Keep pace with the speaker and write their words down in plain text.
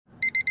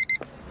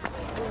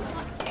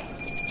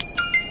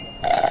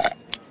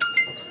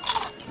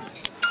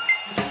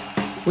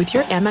With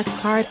your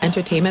Amex card,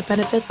 entertainment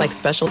benefits like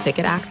special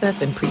ticket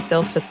access and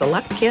pre-sales to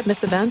select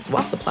can't-miss events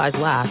while supplies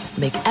last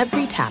make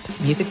every tap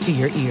music to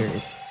your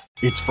ears.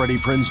 It's Freddie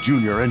Prinze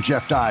Jr. and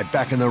Jeff Dye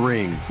back in the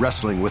ring.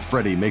 Wrestling with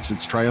Freddie makes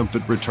its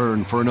triumphant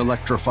return for an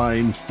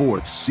electrifying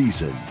 4th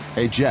season.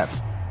 Hey,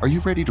 Jeff, are you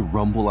ready to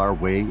rumble our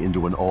way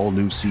into an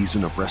all-new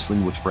season of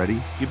Wrestling with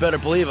Freddie? You better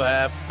believe I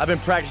have. I've been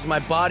practicing my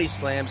body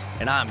slams,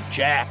 and I'm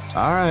jacked.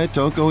 All right,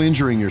 don't go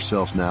injuring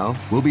yourself now.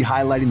 We'll be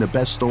highlighting the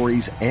best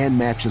stories and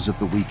matches of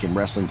the week in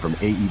wrestling from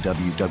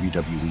AEW,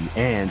 WWE,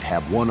 and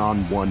have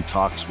one-on-one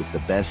talks with the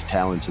best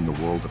talents in the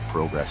world of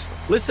pro wrestling.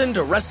 Listen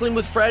to Wrestling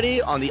with Freddie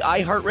on the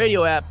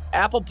iHeartRadio app,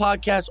 Apple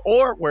Podcasts,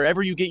 or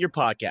wherever you get your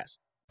podcasts.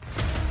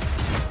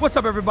 What's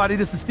up, everybody?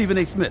 This is Stephen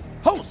A. Smith,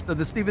 host of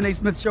the Stephen A.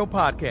 Smith Show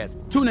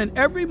podcast. Tune in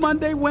every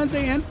Monday,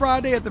 Wednesday, and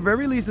Friday at the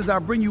very least as I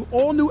bring you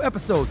all new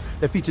episodes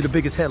that feature the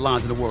biggest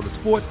headlines in the world of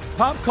sports,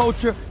 pop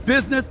culture,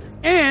 business,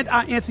 and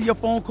I answer your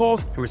phone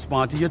calls and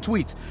respond to your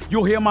tweets.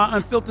 You'll hear my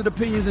unfiltered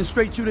opinions and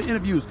straight-shooter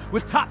interviews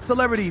with top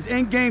celebrities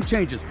and game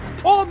changers.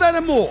 All of that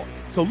and more.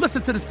 So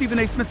listen to the Stephen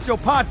A. Smith Show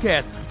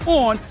podcast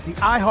on the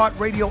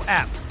iHeartRadio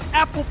app,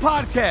 Apple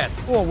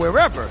Podcasts, or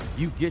wherever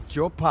you get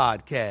your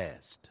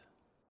podcast.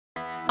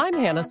 I'm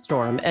Hannah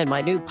Storm, and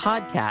my new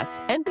podcast,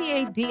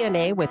 NBA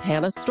DNA with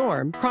Hannah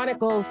Storm,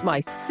 chronicles my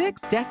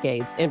 6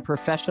 decades in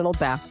professional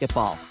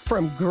basketball.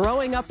 From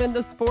growing up in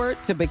the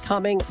sport to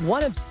becoming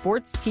one of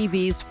sports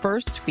TV's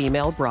first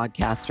female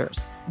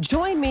broadcasters.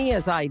 Join me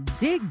as I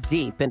dig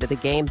deep into the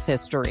game's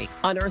history,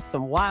 unearth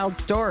some wild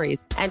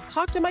stories, and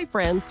talk to my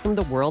friends from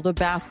the world of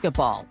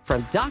basketball,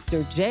 from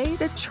Dr. J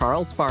to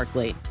Charles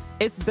Barkley.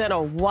 It's been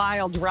a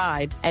wild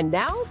ride, and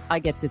now I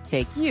get to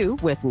take you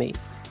with me.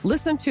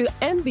 Listen to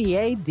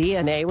NBA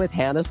DNA with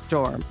Hannah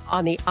Storm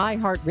on the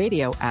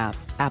iHeartRadio app,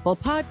 Apple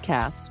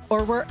Podcasts,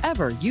 or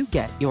wherever you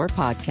get your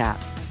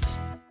podcasts.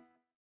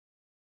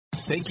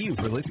 Thank you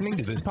for listening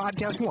to this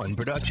Podcast One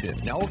production.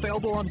 Now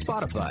available on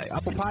Spotify,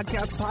 Apple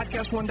Podcasts,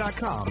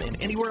 PodcastOne.com, and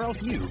anywhere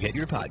else you get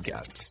your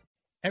podcasts.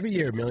 Every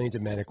year, millions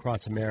of men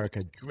across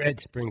America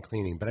dread spring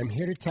cleaning, but I'm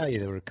here to tell you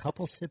there are a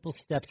couple simple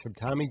steps from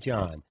Tommy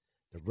John,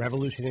 the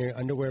revolutionary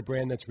underwear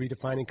brand that's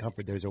redefining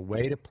comfort. There's a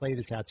way to play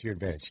this out to your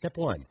advantage. Step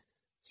 1.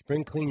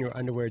 Spring clean your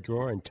underwear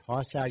drawer and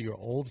toss out your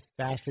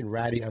old-fashioned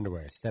ratty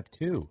underwear. Step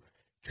 2,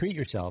 treat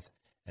yourself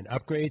and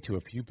upgrade to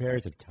a few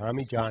pairs of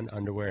Tommy John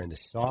underwear in the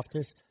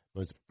softest,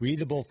 most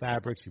breathable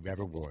fabrics you've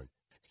ever worn.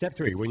 Step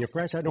 3, when your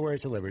fresh underwear is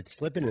delivered,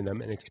 slip into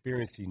them and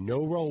experience the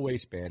no-roll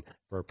waistband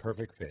for a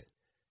perfect fit.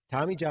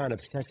 Tommy John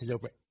obsesses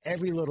over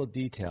every little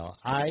detail.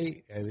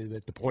 I am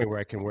at the point where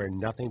I can wear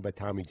nothing but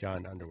Tommy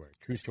John underwear.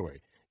 True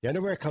story. The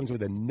underwear comes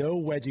with a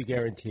no-wedgie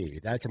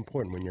guarantee. That's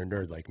important when you're a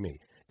nerd like me.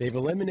 They've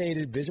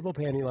eliminated visible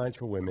panty lines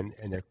for women,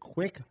 and their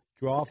quick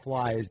draw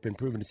fly has been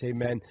proven to save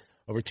men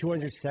over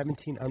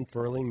 217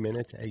 unfurling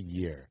minutes a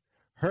year.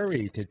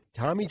 Hurry to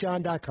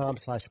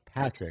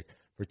TommyJohn.com/Patrick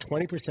for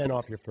 20%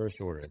 off your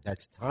first order.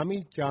 That's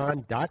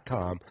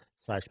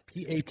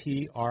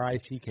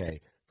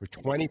TommyJohn.com/PATRICK for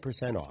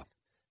 20% off.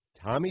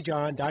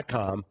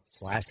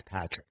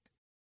 TommyJohn.com/Patrick.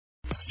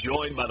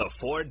 Joined by the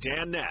 4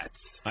 Dan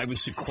Nats. I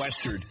was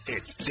sequestered.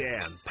 It's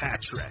Dan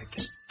Patrick.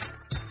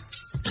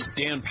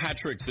 Dan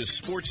Patrick, the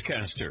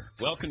sportscaster.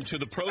 Welcome to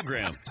the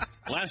program.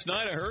 Last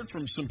night I heard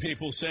from some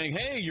people saying,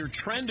 hey, you're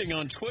trending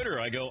on Twitter.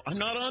 I go, I'm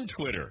not on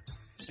Twitter.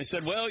 I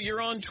said, well,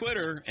 you're on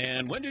Twitter,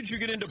 and when did you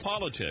get into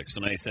politics?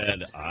 And I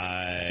said,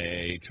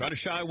 I try to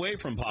shy away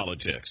from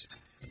politics.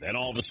 Then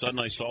all of a sudden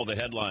I saw the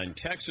headline,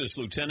 Texas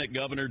Lieutenant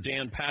Governor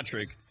Dan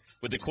Patrick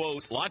with the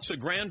quote, lots of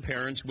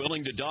grandparents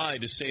willing to die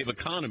to save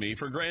economy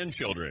for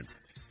grandchildren.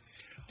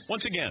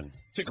 Once again,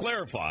 to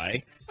clarify,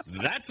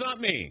 that's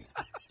not me.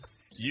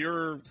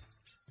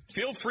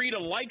 Feel free to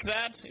like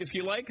that if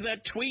you like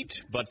that tweet,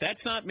 but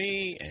that's not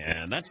me,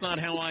 and that's not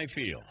how I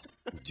feel.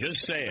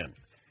 Just saying.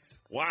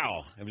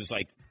 Wow. It was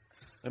like,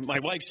 my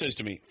wife says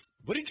to me,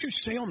 what did you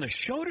say on the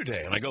show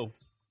today? And I go,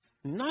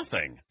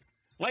 nothing.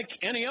 Like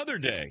any other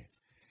day.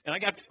 And I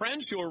got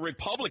friends who are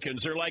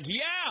Republicans. They're like,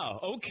 yeah,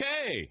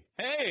 okay.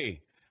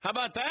 Hey, how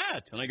about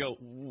that? And I go,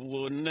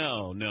 well,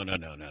 no.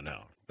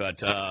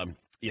 But,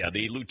 yeah,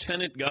 the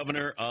lieutenant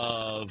governor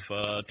of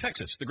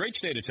Texas, the great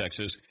state of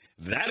Texas,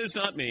 that is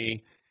not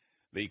me.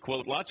 The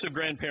quote, lots of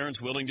grandparents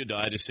willing to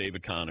die to save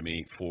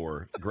economy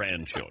for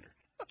grandchildren.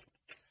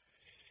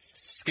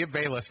 Skip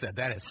Bayless said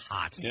that is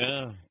hot.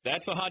 Yeah,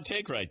 that's a hot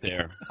take right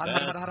there.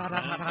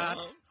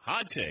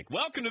 Hot take.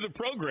 Welcome to the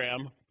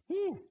program.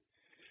 Woo.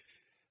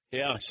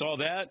 Yeah, saw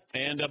that.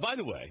 And by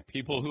the way,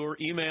 people who are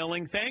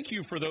emailing, thank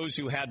you for those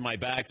who had my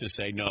back to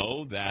say,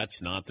 no,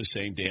 that's not the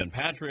same Dan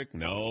Patrick.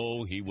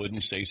 No, he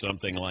wouldn't say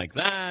something like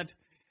that.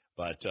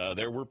 But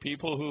there were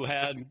people who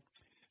had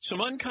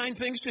some unkind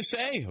things to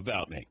say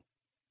about me.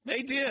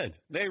 They did.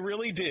 They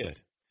really did.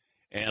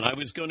 And I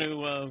was going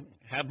to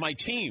have my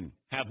team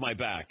have my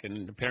back.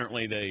 And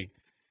apparently they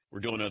were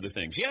doing other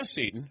things. Yes,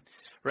 Seton.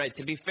 Right.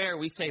 To be fair,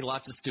 we say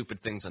lots of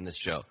stupid things on this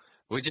show.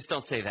 We just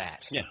don't say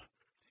that. Yeah.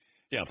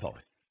 Yeah,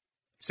 Paulie.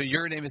 So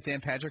your name is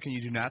Dan Patrick, and you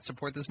do not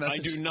support this message?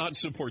 I do not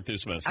support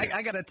this message.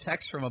 I got a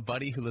text from a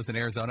buddy who lives in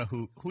Arizona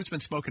who's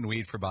been smoking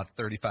weed for about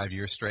 35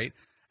 years straight,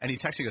 and he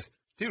texted me, he goes,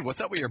 dude, what's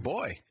up with your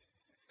boy?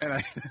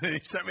 And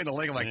he sent me the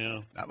link. I'm like,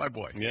 not my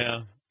boy.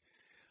 Yeah.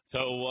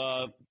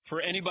 So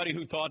for anybody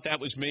who thought that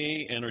was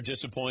me and are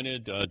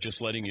disappointed,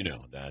 just letting you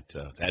know that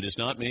that is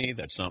not me.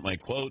 That's not my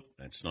quote.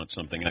 That's not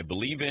something I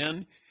believe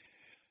in.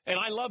 And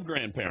I love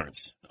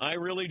grandparents. I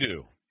really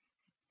do.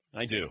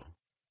 I do.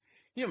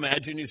 Can you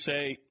imagine you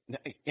say,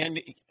 and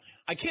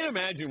I can't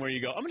imagine where you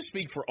go, I'm going to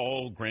speak for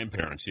all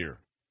grandparents here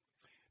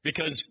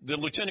because the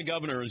lieutenant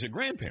governor is a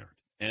grandparent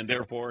and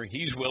therefore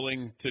he's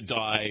willing to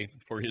die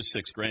for his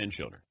 6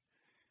 grandchildren.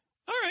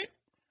 All right.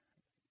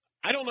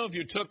 I don't know if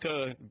you took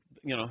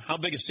how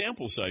big a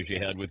sample size you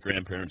had with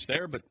grandparents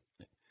there, but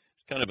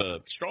it's kind of a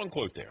strong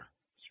quote there.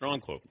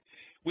 Strong quote.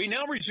 We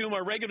now resume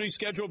our regularly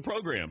scheduled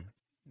program,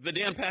 The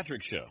Dan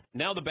Patrick Show.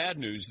 Now the bad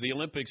news, the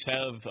Olympics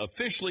have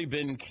officially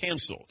been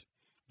canceled.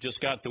 Just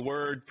got the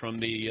word from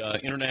the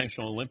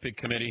International Olympic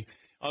Committee.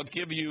 I'll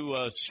give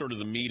you sort of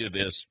the meat of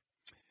this.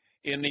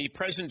 In the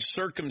present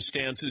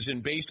circumstances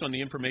and based on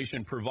the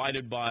information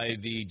provided by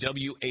the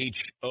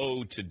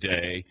WHO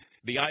today,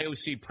 the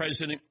IOC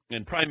president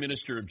and prime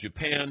minister of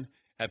Japan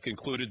have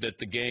concluded that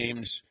the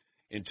games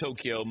in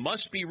Tokyo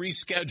must be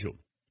rescheduled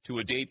to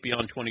a date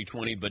beyond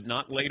 2020, but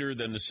not later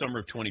than the summer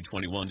of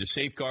 2021 to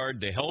safeguard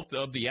the health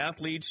of the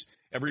athletes,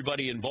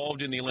 everybody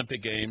involved in the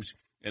Olympic Games,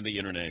 and the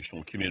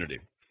international community.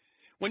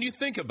 When you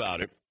think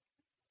about it,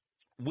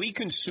 we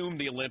consume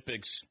the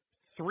Olympics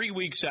 3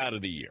 weeks out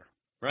of the year,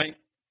 right?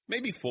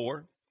 Maybe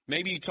 4.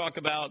 Maybe you talk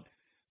about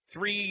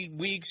 3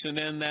 weeks and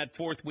then that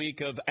 4th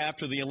week of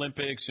after the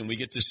Olympics, and we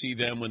get to see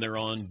them when they're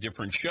on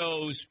different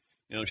shows,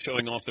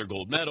 showing off their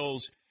gold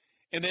medals.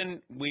 And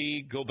then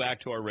we go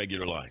back to our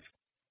regular life.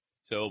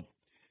 So,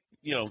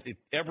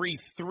 every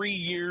 3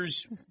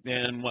 years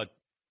and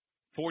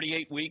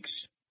 48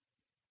 weeks,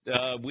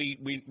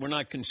 we're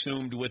not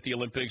consumed with the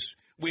Olympics.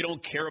 We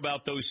don't care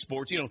about those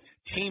sports.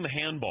 Team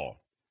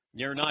handball.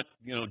 You're not,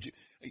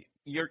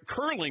 your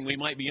curling we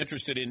might be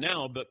interested in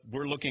now, but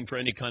we're looking for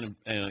any kind of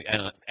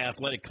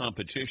athletic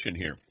competition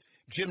here.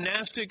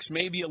 Gymnastics,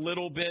 maybe a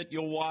little bit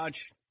you'll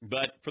watch,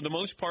 but for the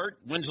most part,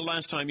 when's the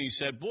last time you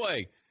said,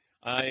 boy,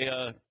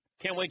 I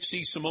can't wait to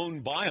see Simone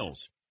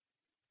Biles?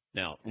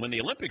 Now, when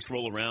the Olympics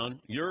roll around,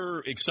 you're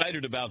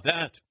excited about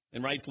that,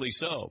 and rightfully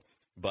so.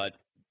 But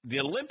the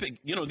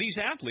Olympic, these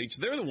athletes,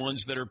 they're the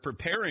ones that are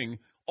preparing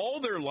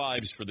all their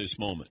lives for this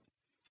moment,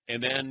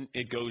 and then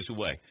it goes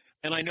away.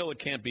 And I know it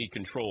can't be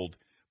controlled,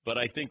 but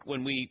I think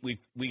when we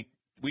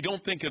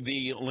don't think of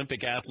the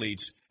Olympic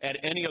athletes at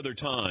any other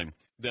time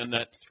than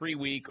that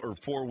 3-week or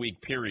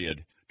 4-week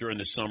period during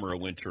the summer or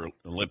winter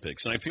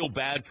Olympics. And I feel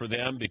bad for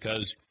them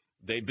because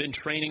they've been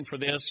training for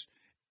this,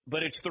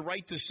 but it's the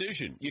right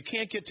decision. You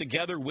can't get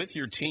together with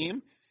your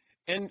team,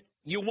 and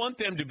you want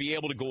them to be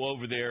able to go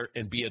over there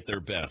and be at their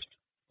best,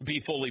 be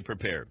fully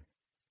prepared.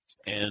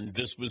 And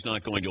this was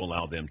not going to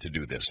allow them to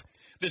do this.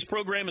 This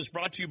program is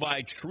brought to you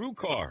by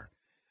TrueCar.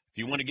 If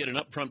you want to get an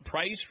upfront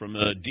price from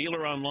a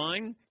dealer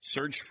online,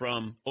 search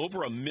from over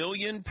 1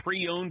 million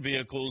pre-owned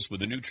vehicles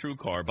with a new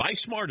TrueCar. Buy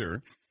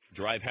smarter,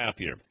 drive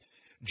happier.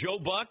 Joe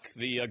Buck,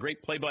 the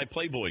great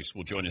play-by-play voice,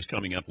 will join us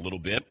coming up a little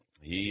bit.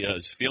 He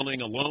is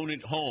feeling alone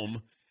at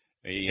home.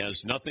 He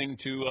has nothing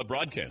to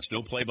broadcast,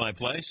 no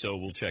play-by-play, so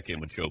we'll check in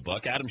with Joe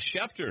Buck. Adam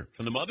Schefter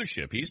from the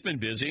Mothership, he's been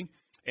busy.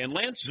 And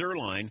Lance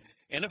Zierlein,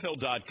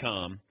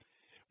 NFL.com.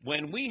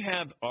 When we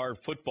have our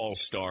football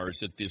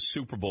stars at the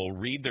Super Bowl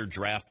read their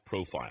draft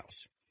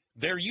profiles,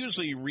 they're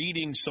usually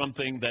reading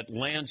something that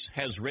Lance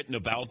has written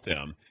about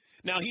them.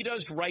 Now, he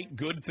does write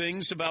good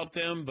things about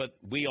them, but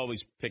we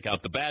always pick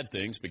out the bad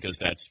things because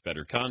that's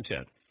better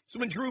content. So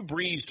when Drew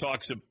Brees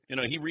talks,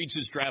 he reads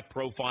his draft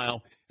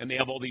profile and they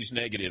have all these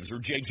negatives, or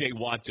J.J.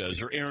 Watt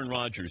does, or Aaron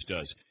Rodgers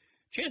does.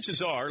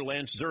 Chances are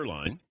Lance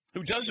Zierlein,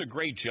 who does a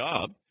great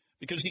job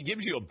because he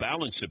gives you a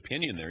balanced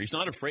opinion there. He's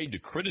not afraid to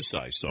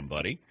criticize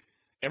somebody.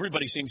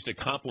 Everybody seems to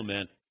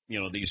compliment,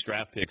 these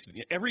draft picks.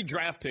 Every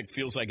draft pick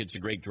feels like it's a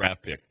great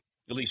draft pick,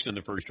 at least in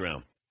the first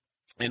round.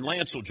 And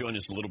Lance will join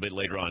us a little bit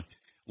later on.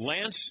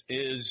 Lance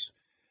is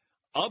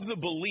of the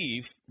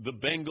belief the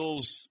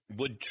Bengals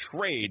would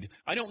trade.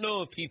 I don't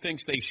know if he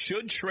thinks they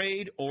should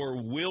trade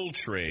or will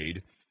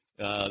trade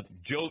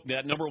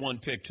that number 1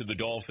 pick to the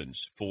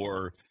Dolphins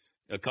for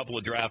a couple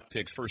of draft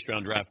picks,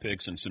 first-round draft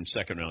picks, and some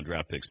second-round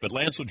draft picks. But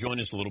Lance will join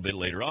us a little bit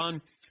later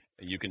on.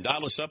 You can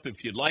dial us up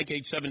if you'd like,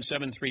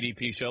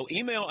 877-3DP-SHOW.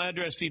 Email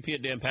address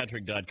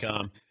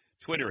dp@danpatrick.com.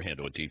 Twitter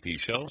handle at DP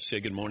Show. Say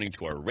good morning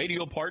to our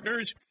radio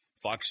partners,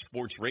 Fox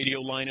Sports Radio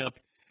lineup.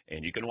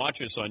 And you can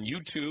watch us on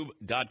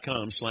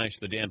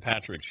youtube.com/The Dan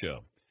Patrick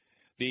Show.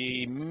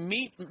 The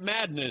Meat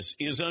Madness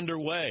is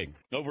underway.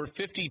 Over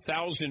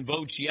 50,000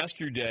 votes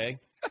yesterday.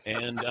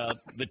 And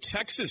the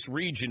Texas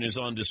region is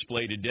on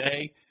display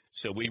today.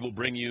 So we will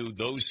bring you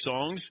those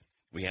songs.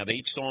 We have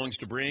 8 songs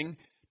to bring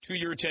to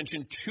your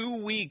attention.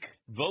 2-week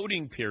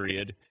voting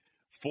period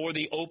for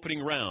the opening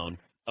round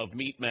of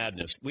Meat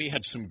Madness. We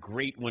had some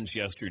great ones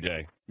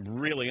yesterday,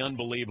 really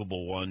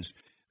unbelievable ones.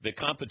 The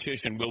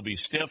competition will be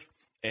stiff,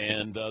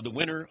 and the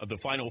winner of the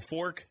Final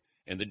Fork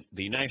and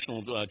the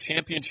national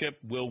championship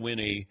will win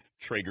a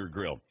Traeger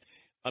grill.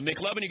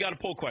 McLevin, you got a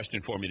poll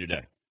question for me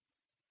today.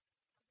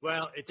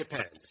 Well, it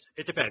depends.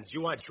 It depends. Do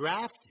you want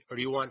draft or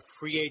do you want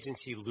free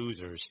agency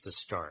losers to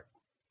start?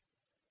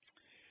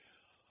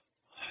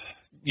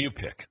 You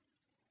pick.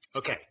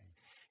 Okay.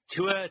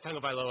 Tua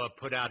Tagovailoa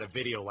put out a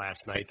video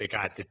last night that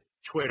got the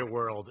Twitter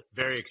world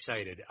very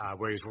excited,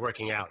 where he was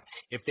working out.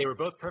 If they were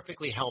both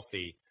perfectly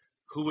healthy,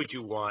 who would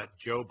you want,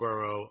 Joe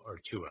Burrow or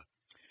Tua?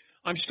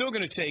 I'm still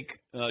going to take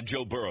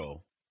Joe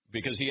Burrow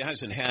because he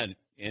hasn't had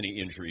any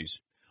injuries.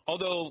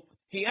 Although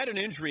he had an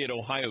injury at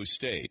Ohio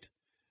State,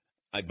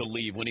 I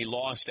believe, when he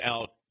lost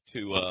out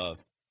to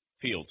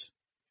Fields.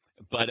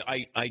 But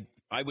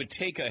I would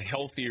take a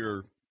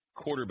healthier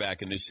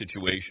quarterback in this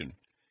situation.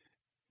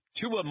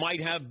 Tua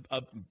might have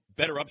a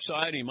better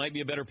upside. He might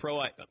be a better pro.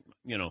 I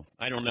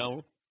don't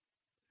know.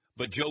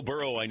 But Joe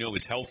Burrow, I know,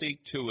 is healthy.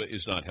 Tua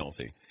is not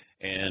healthy.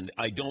 And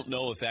I don't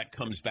know if that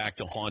comes back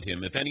to haunt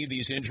him. If any of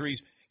these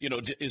injuries,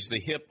 is the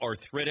hip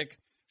arthritic?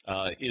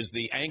 Is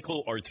the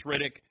ankle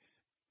arthritic?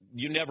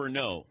 You never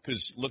know.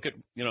 Because look at,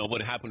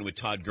 what happened with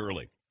Todd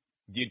Gurley.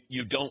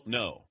 You don't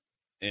know.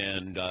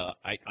 And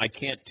I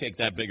can't take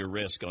that big a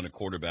risk on a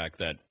quarterback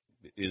that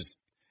is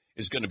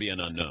going to be an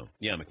unknown.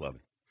 Yeah,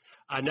 McLevin.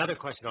 Another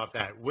question off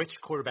that. Which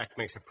quarterback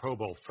makes a Pro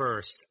Bowl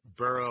first,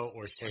 Burrow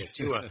or, say,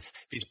 Tua?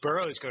 Because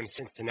Burrow is going to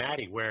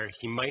Cincinnati, where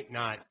he might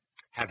not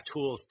have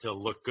tools to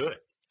look good.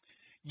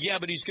 Yeah,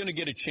 but he's going to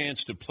get a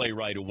chance to play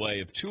right away.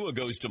 If Tua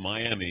goes to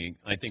Miami,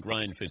 I think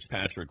Ryan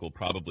Fitzpatrick will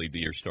probably be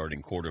your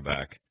starting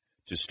quarterback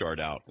to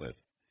start out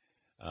with.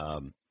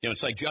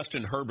 It's like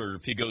Justin Herbert,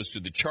 if he goes to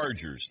the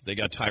Chargers, they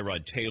got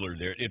Tyrod Taylor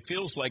there. It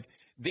feels like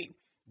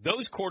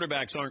those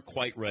quarterbacks aren't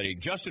quite ready.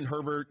 Justin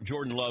Herbert,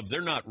 Jordan Love,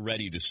 they're not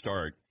ready to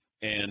start.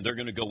 And they're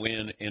going to go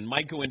in and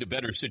might go into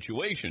better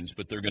situations,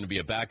 but they're going to be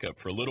a backup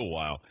for a little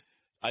while.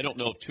 I don't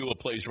know if Tua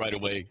plays right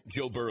away.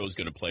 Joe Burrow is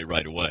going to play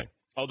right away.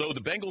 Although the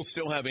Bengals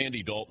still have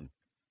Andy Dalton.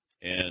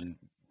 And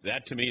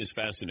that, to me, is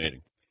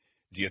fascinating.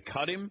 Do you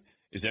cut him?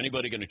 Is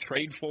anybody going to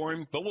trade for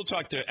him? But we'll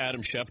talk to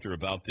Adam Schefter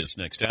about this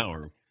next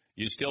hour.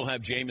 You still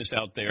have Jameis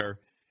out there,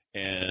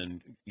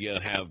 and you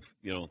have,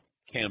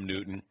 Cam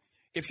Newton.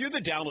 If you're the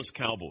Dallas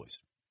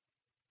Cowboys,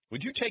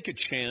 would you take a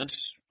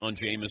chance on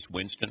Jameis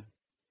Winston?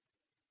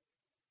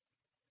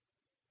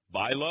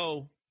 Buy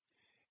low.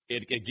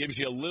 It gives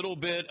you a little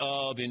bit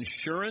of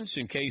insurance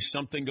in case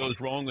something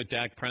goes wrong with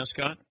Dak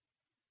Prescott.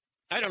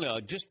 I don't know.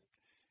 Just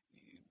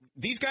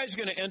these guys are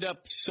going to end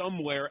up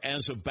somewhere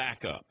as a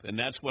backup, and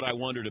that's what I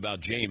wondered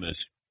about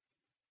Jameis,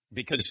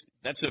 because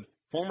that's a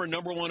former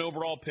number 1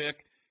 overall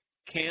pick.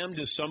 Cam,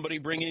 does somebody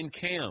bring in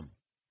Cam?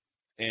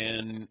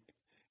 And,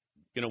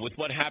 with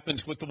what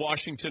happens with the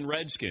Washington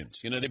Redskins,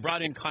 they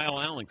brought in Kyle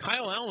Allen.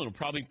 Kyle Allen will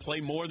probably play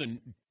more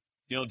than,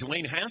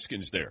 Dwayne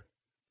Haskins there.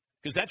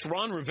 Because that's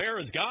Ron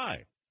Rivera's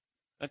guy.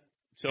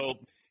 So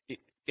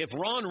if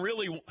Ron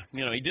really,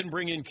 he didn't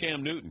bring in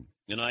Cam Newton,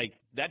 and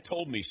that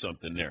told me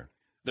something there.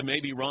 That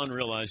maybe Ron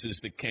realizes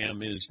that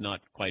Cam is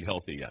not quite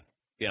healthy yet.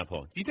 Yeah,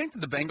 Paul. Do you think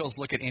that the Bengals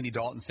look at Andy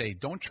Dalton and say,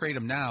 don't trade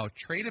him now,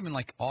 trade him in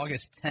like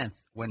August 10th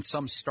when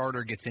some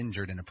starter gets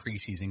injured in a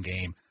preseason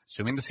game,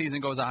 assuming the season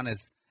goes on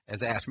as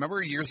asked?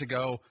 Remember years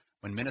ago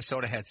when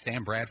Minnesota had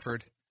Sam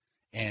Bradford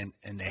and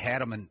they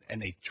had him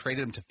and they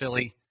traded him to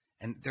Philly,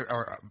 and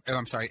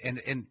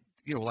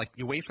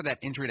you wait for that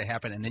injury to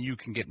happen, and then you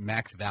can get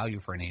max value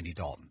for an Andy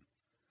Dalton.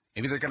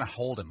 Maybe they're going to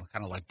hold him,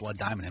 kind of like Blood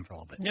Diamond him for a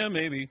little bit. Yeah,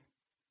 maybe.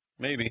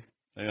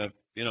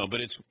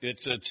 But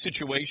it's a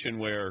situation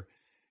where,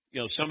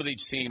 some of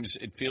these teams,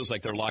 it feels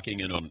like they're locking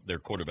in on their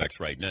quarterbacks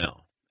right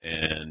now.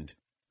 And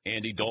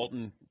Andy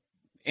Dalton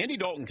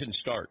can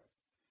start.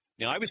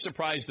 Now, I was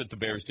surprised that the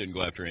Bears didn't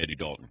go after Andy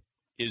Dalton.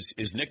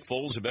 Is Nick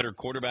Foles a better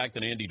quarterback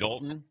than Andy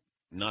Dalton?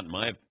 Not in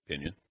my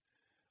opinion.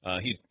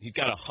 He's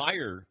got a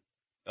higher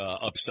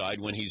upside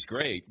when he's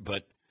great,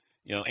 but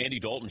Andy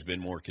Dalton's been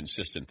more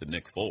consistent than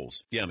Nick Foles.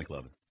 Yeah,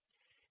 McLevin.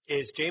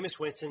 Is Jameis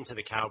Winston to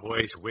the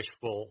Cowboys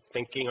wishful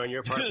thinking on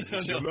your part?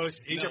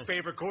 He's your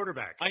favorite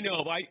quarterback. I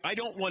know. I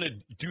don't want to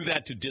do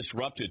that to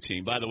disrupt a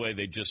team. By the way,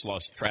 they just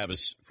lost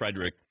Travis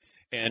Frederick,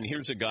 and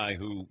here's a guy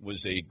who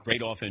was a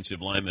great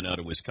offensive lineman out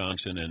of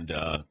Wisconsin,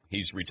 and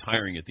he's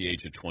retiring at the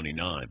age of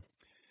 29.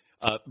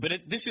 But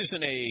this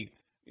isn't a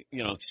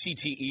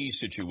CTE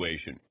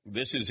situation.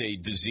 This is a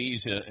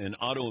disease, an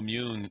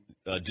autoimmune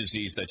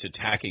disease that's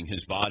attacking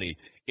his body.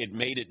 It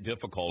made it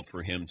difficult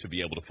for him to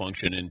be able to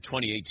function. In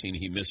 2018,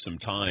 he missed some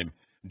time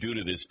due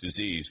to this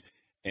disease.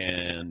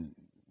 And,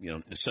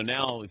 so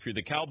now if you're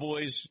the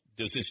Cowboys,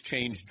 does this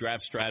change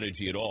draft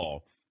strategy at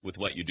all with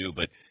what you do?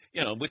 But,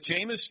 with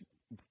Jameis,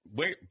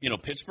 where,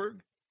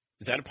 Pittsburgh,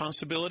 is that a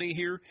possibility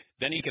here?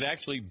 Then he could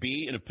actually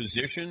be in a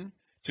position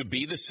to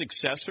be the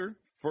successor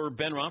for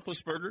Ben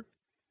Roethlisberger?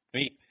 I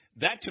mean,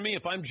 that to me,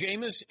 if I'm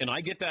Jameis and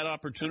I get that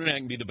opportunity, I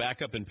can be the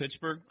backup in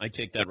Pittsburgh, I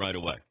take that right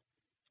away.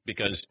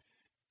 Because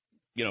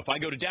if I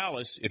go to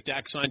Dallas, if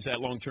Dak signs that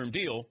long-term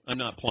deal, I'm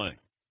not playing.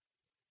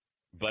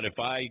 But if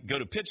I go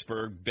to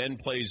Pittsburgh, Ben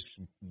plays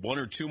 1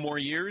 or 2 more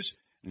years,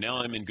 now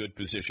I'm in good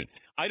position.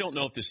 I don't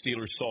know if the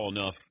Steelers saw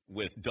enough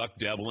with Duck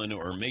Devlin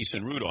or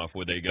Mason Rudolph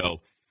where they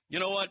go, you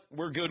know what,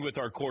 we're good with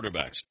our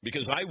quarterbacks.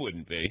 Because I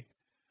wouldn't be.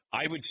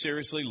 I would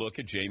seriously look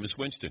at Jameis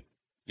Winston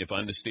if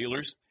I'm the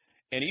Steelers.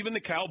 And even the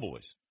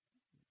Cowboys.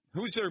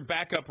 Who's their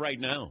backup right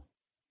now?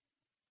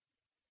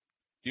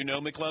 Do you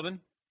know, McLevin?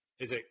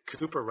 Is it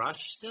Cooper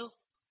Rush still?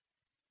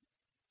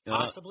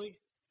 Possibly.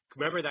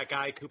 Remember that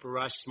guy, Cooper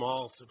Rush,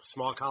 small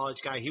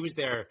college guy? He was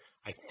there,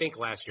 I think,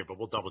 last year, but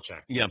we'll double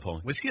check. Yeah,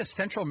 Paul. Was he a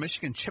Central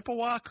Michigan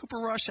Chippewa, Cooper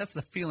Rush? That's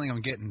the feeling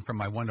I'm getting from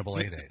my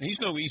 1AA days. He's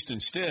no Easton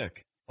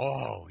Stick.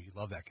 Oh, you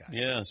love that guy.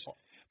 Yes.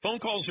 Phone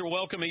calls are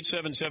welcome,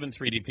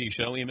 877-3DP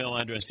Show. Email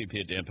address,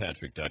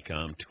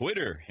 dp@danpatrick.com.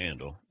 Twitter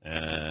handle,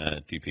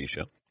 DP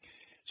Show.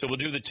 So we'll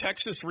do the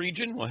Texas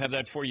region. We'll have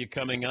that for you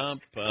coming up.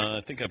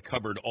 I think I've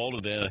covered all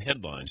of the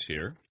headlines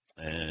here.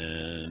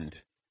 And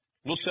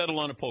we'll settle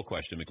on a poll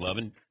question,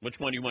 McLevin. Which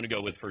one do you want to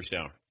go with first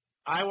hour?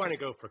 I want to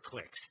go for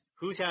clicks.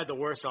 Who's had the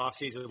worst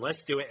offseason?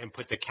 Let's do it and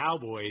put the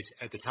Cowboys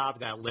at the top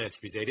of that list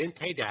because they didn't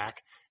pay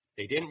Dak.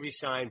 They didn't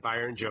re-sign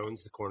Byron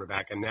Jones, the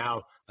cornerback, and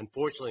now,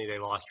 unfortunately, they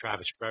lost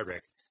Travis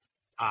Frederick.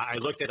 I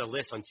looked at a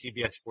list on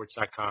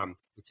CBSSports.com.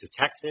 It's the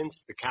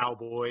Texans, the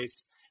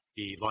Cowboys,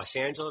 the Los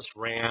Angeles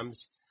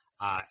Rams,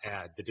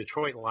 the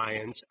Detroit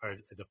Lions are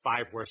the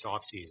 5 worst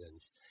off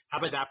seasons. How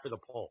about that for the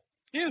poll?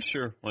 Yeah,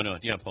 sure. Why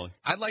not? Yeah, Paulie.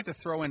 I'd like to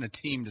throw in a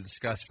team to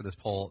discuss for this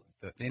poll,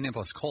 the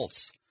Indianapolis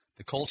Colts.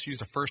 The Colts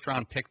used a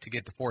first-round pick to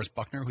get DeForest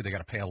Buckner, who they got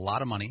to pay a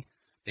lot of money.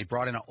 They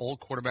brought in an old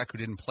quarterback who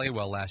didn't play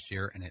well last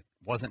year, and it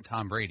wasn't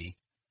Tom Brady.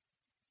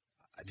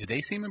 Do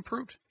they seem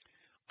improved?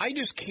 I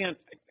just can't.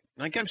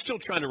 I'm still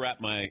trying to wrap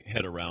my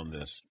head around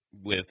this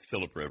with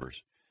Phillip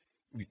Rivers.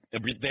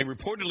 They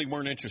reportedly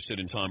weren't interested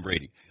in Tom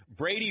Brady.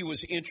 Brady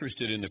was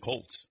interested in the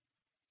Colts.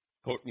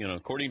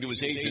 According to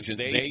his agent,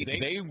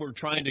 they were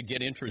trying to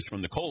get interest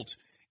from the Colts.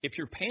 If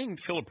you're paying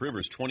Phillip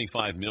Rivers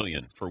 $25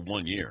 million for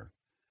 1 year,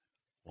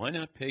 why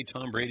not pay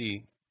Tom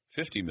Brady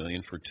 $50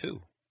 million for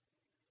 2?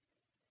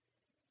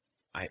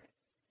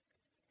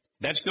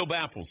 That still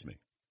baffles me.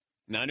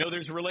 Now, I know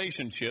there's a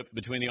relationship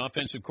between the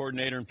offensive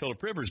coordinator and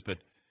Phillip Rivers, but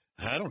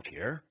I don't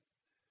care.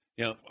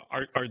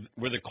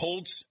 Were the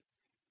Colts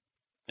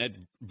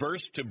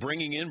adverse to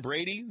bringing in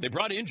Brady? They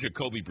brought in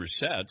Jacoby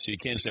Brissett, so you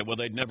can't say, well,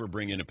 they'd never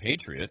bring in a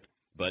Patriot,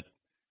 but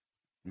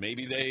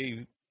maybe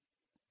they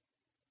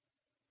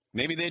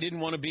didn't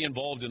want to be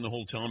involved in the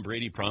whole Tom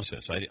Brady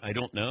process. I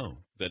don't know.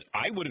 But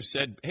I would have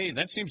said, hey,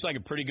 that seems like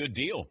a pretty good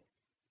deal.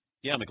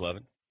 Yeah,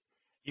 McLevin.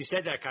 You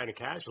said that kind of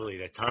casually,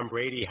 that Tom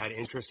Brady had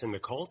interest in the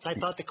Colts. I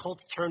thought the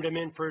Colts turned him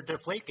in for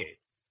Deflategate.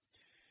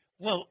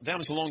 Well, that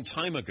was a long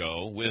time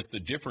ago with a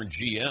different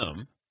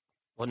GM.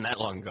 Wasn't that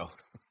long ago.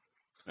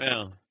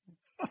 Well,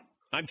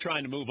 I'm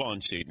trying to move on,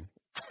 Seton.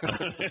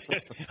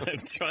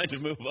 I'm trying to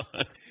move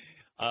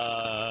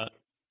on.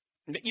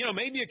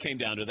 Maybe it came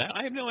down to that.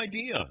 I have no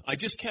idea. I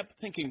just kept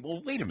thinking,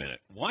 well, wait a minute.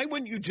 Why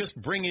wouldn't you just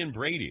bring in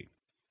Brady?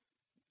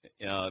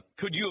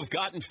 Could you have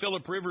gotten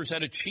Phillip Rivers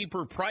at a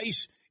cheaper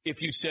price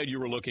if you said you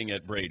were looking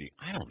at Brady?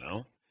 I don't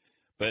know.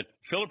 But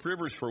Phillip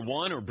Rivers for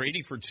 1 or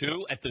Brady for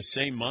 2 at the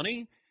same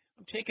money?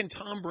 I'm taking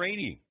Tom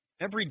Brady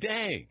every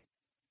day.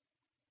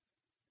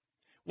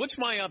 What's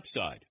my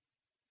upside?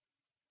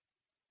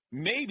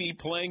 Maybe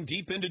playing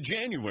deep into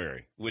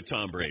January with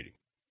Tom Brady.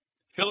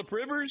 Phillip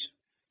Rivers,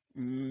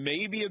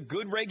 maybe a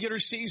good regular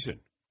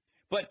season.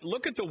 But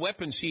look at the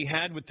weapons he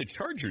had with the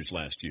Chargers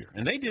last year,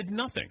 and they did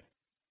nothing.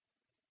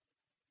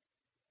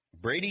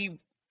 Brady,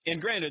 and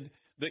granted,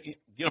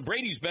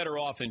 Brady's better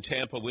off in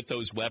Tampa with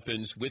those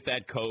weapons, with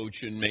that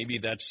coach, and maybe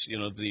that's,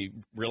 the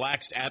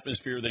relaxed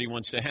atmosphere that he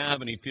wants to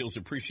have, and he feels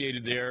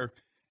appreciated there.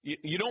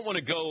 You don't want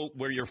to go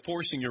where you're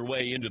forcing your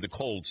way into the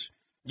Colts.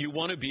 You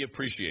want to be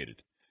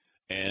appreciated.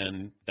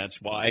 And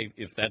that's why,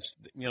 if that's,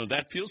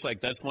 that feels like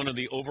that's one of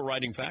the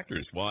overriding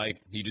factors why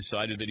he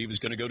decided that he was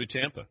going to go to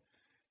Tampa.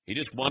 He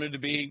just wanted to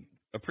be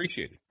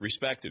appreciated,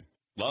 respected,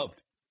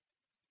 loved,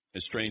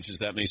 as strange as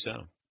that may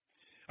sound.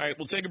 All right,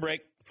 we'll take a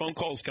break. Phone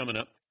call's coming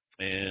up,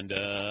 and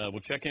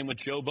we'll check in with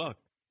Joe Buck.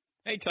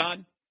 Hey,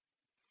 Todd.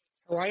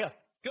 How are you?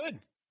 Good.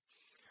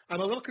 I'm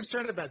a little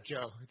concerned about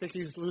Joe. I think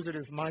he's losing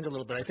his mind a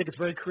little bit. I think it's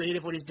very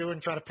creative what he's doing,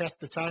 trying to pass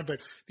the time,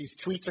 but these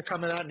tweets are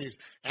coming out, and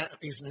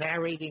he's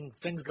narrating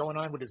things going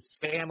on with his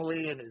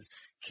family and his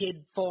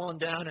kid falling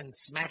down and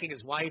smacking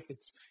his wife.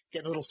 It's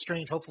getting a little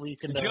strange. Hopefully you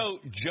can...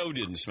 Joe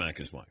didn't smack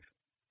his wife.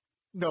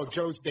 No,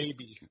 Joe's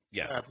baby.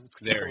 Yeah,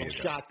 there you go.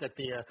 Shot at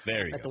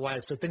the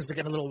wife. So things are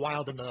getting a lithave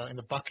wild in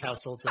the Buck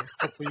household. So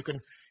hopefully you can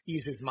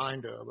ease his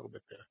mind a little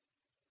bit there.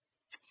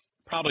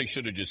 Probably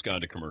should have just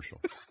gone to commercial.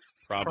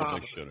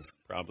 Probably should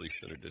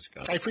have just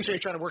gone. I appreciate you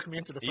trying to work me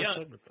into the first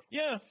segment, though.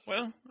 Yeah,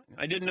 well,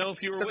 I didn't know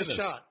if you were with us.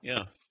 Shot.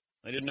 Yeah,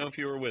 I didn't know if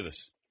you were with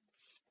us.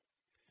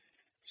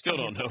 Still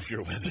don't know if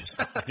you're with us.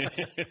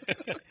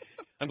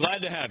 I'm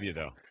glad to have you,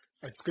 though.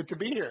 It's good to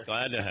be here.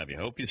 Glad to have you.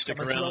 Hope you stick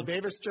around. Terrell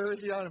Davis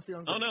jersey on. I'm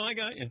feeling good. Oh, no, I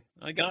got you.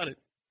 I got it.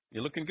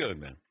 You're looking good,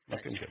 man.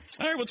 Looking good.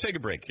 All right, we'll take a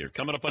break here.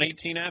 Coming up on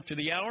 18 after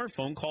the hour,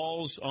 phone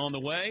calls on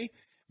the way.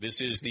 This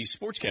is the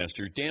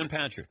sportscaster, Dan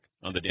Patrick,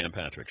 on the Dan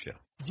Patrick Show.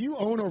 Do you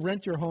own or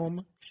rent your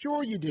home?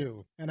 Sure you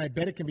do, and I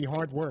bet it can be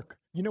hard work.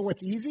 You know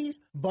what's easy?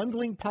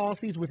 Bundling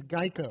policies with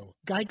Geico.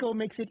 Geico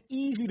makes it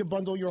easy to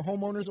bundle your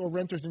homeowner's or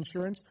renter's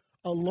insurance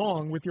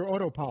along with your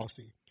auto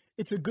policy.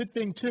 It's a good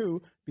thing,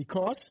 too,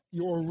 because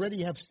you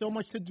already have so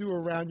much to do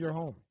around your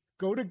home.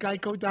 Go to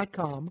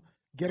geico.com,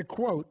 get a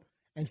quote,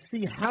 and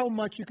see how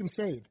much you can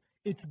save.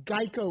 It's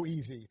Geico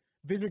easy.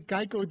 Visit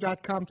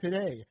geico.com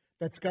today.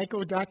 That's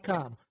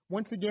geico.com.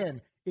 Once again,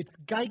 it's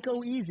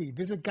Geico easy.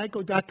 Visit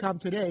geico.com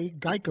today,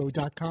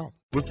 geico.com.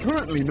 With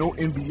currently no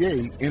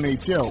NBA,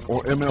 NHL,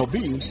 or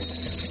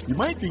MLB, you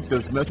might think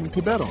there's nothing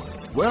to bet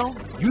on. Well,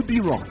 you'd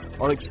be wrong.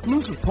 Our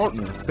exclusive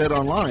partner,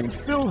 BetOnline,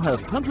 still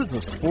has hundreds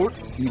of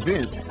sports,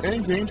 events,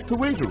 and games to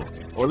wager on.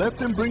 Or let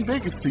them bring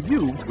Vegas to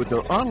you with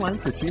their online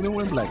casino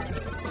and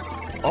blackjack.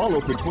 All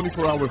open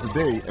 24 hours a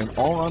day and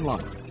all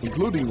online,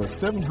 including their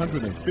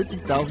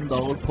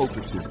 $750,000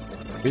 poker series.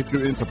 If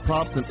you're into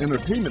props and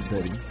entertainment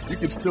betting, you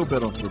can still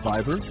bet on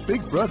Survivor,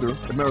 Big Brother,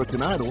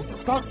 American Idol,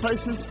 stock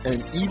prices,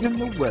 and even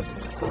the weather.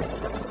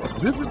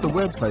 Visit the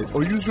website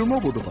or use your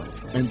mobile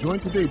device and join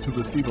today to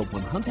receive a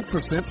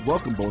 100%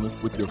 welcome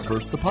bonus with your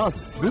first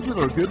deposit. Visit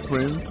our good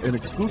friends and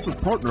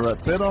exclusive partner at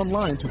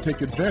BetOnline to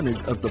take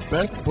advantage of the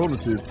best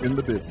bonuses in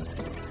the business.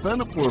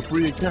 Sign up for a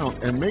free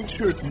account and make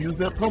sure to use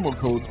that promo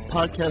code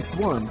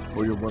PODCAST1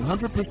 for your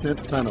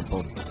 100% sign-up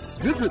bonus.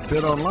 Visit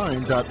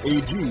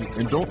betonline.ag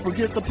and don't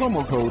forget the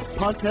promo code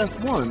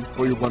PODCAST1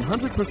 for your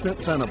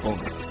 100% sign-up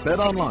bonus.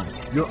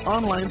 BetOnline, your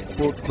online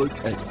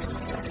sportsbook expert.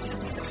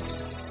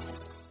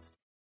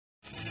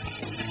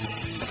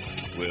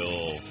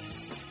 We'll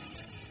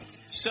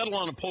settle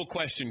on a poll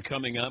question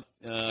coming up.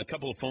 A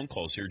couple of phone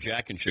calls here.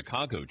 Jack in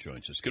Chicago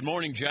joins us. Good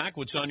morning, Jack.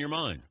 What's on your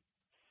mind?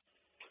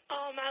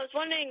 I was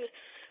wondering,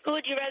 who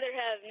would you rather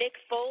have, Nick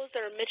Foles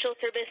or Mitchell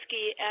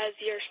Trubisky as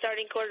your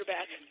starting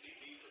quarterback?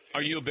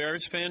 Are you a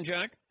Bears fan,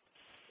 Jack?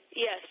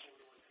 Yes.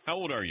 How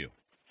old are you?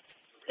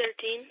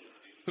 13.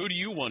 Who do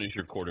you want as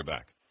your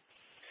quarterback?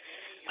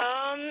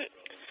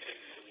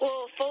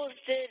 Well, Foles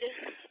did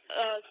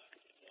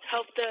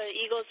help the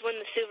Eagles win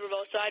the Super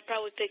Bowl, so I'd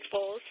probably pick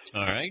Foles.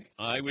 All right.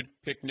 I would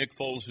pick Nick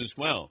Foles as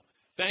well.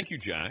 Thank you,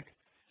 Jack.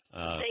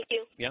 Thank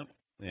you. Yeah,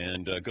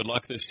 and good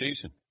luck this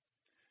season.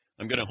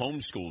 I'm going to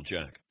homeschool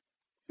Jack.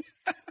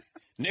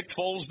 Nick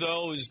Foles,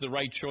 though, is the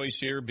right choice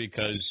here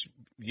because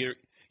you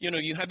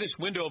have this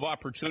window of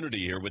opportunity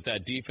here with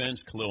that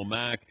defense, Khalil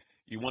Mack.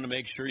 You want to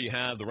make sure you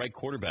have the right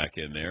quarterback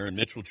in there. And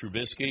Mitchell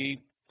Trubisky,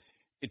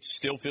 it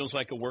still feels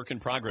like a work in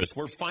progress.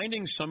 We're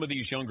finding some of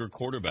these younger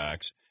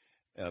quarterbacks,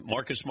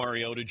 Marcus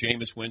Mariota,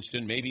 Jameis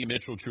Winston, maybe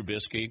Mitchell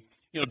Trubisky.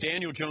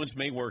 Daniel Jones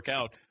may work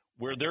out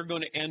where they're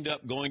going to end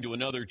up going to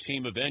another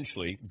team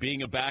eventually,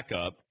 being a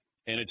backup.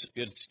 And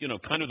it's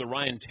kind of the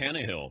Ryan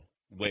Tannehill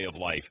way of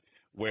life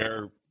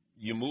where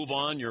you move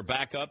on, you're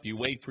back up, you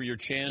wait for your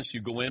chance, you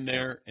go in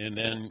there, and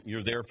then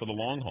you're there for the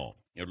long haul.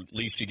 At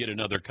least you get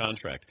another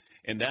contract.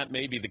 And that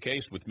may be the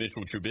case with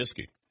Mitchell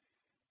Trubisky.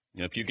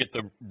 If you get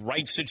the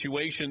right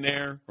situation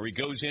there or he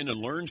goes in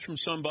and learns from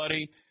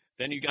somebody,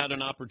 then you got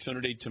an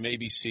opportunity to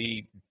maybe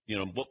see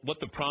what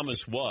the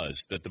promise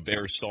was that the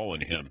Bears saw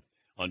in him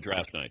on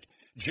draft night.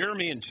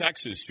 Jeremy in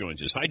Texas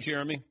joins us. Hi,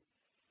 Jeremy.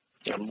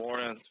 Good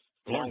morning.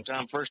 Long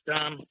time, first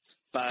time,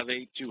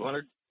 5'8",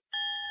 200.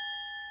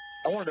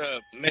 I wanted to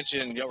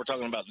mention, y'all were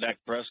talking about Dak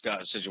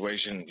Prescott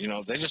situation.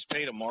 They just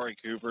paid Amari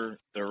Cooper.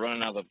 They're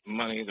running out of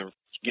money. They're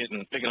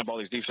picking up all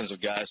these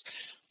defensive guys.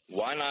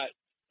 Why not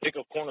pick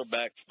a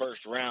cornerback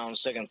first round,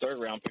 second, third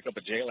round, pick up a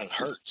Jalen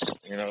Hurts?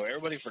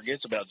 Everybody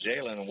forgets about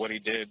Jalen and what he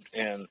did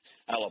in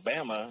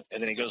Alabama,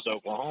 and then he goes to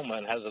Oklahoma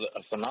and has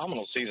a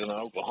phenomenal season in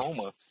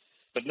Oklahoma,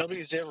 but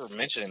nobody's ever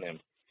mentioning him.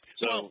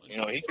 So,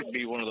 he could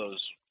be one of those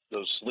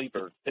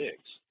sleeper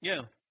picks.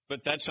 Yeah,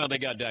 but that's how they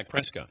got Dak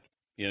Prescott.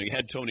 You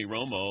had Tony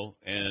Romo,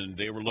 and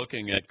they were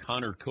looking at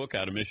Connor Cook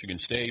out of Michigan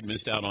State,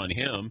 missed out on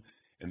him,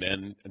 and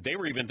then they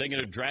were even thinking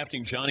of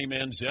drafting Johnny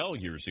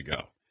Manziel years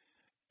ago.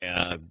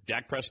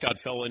 Dak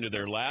Prescott fell into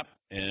their lap,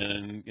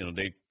 and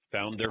they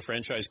found their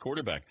franchise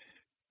quarterback.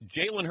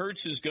 Jalen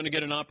Hurts is going to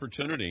get an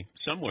opportunity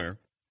somewhere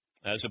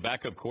as a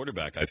backup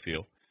quarterback, I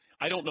feel.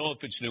 I don't know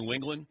if it's New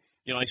England.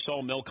 I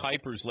saw Mel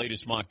Kiper's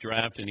latest mock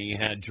draft, and he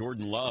had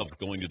Jordan Love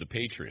going to the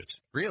Patriots.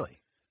 Really?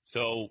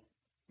 So,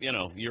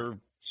 you're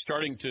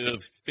starting to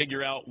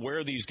figure out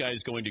where these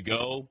guys going to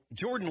go.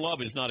 Jordan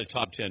Love is not a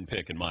top 10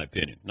 pick, in my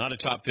opinion, not a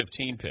top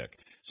 15 pick.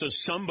 So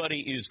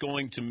somebody is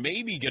going to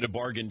maybe get a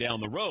bargain down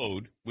the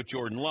road with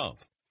Jordan Love.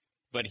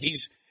 But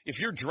if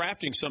you're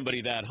drafting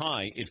somebody that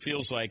high, it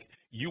feels like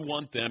you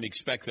want them,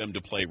 expect them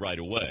to play right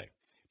away.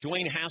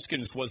 Dwayne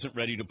Haskins wasn't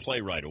ready to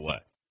play right away.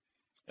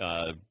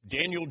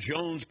 Daniel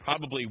Jones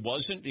probably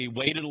wasn't. He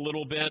waited a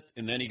little bit,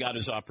 and then he got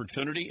his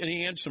opportunity, and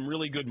he had some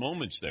really good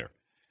moments there.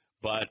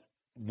 But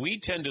we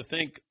tend to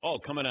think,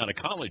 coming out of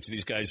college,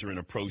 these guys are in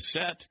a pro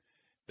set,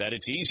 that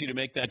it's easy to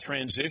make that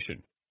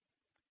transition.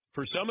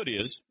 For some it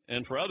is,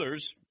 and for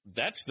others,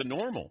 that's the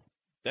normal.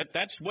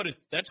 That's what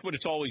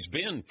it's always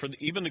been for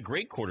even the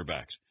great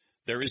quarterbacks.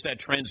 There is that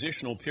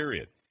transitional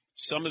period.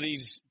 Some of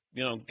these,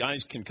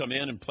 guys can come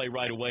in and play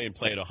right away and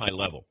play at a high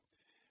level,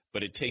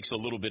 but it takes a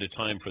little bit of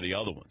time for the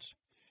other ones.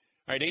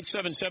 All right,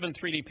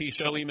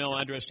 877-3DP-SHOW, email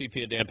address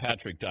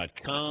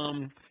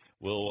dp@danpatrick.com.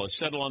 We'll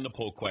settle on the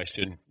poll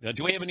question.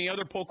 Do we have any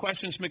other poll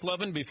questions,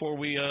 McLovin, before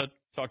we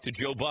talk to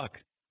Joe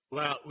Buck?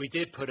 Well, we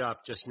did put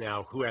up just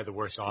now who had the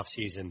worst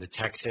offseason, the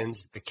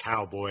Texans, the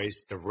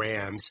Cowboys, the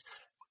Rams,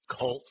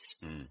 Colts,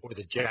 or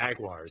the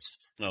Jaguars.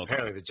 Okay.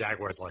 Apparently the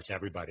Jaguars lost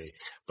everybody.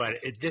 But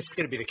this is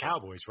going to be the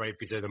Cowboys, right,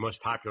 because they're the most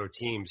popular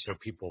team, so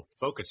people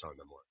focus on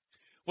them more.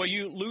 Well,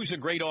 you lose a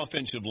great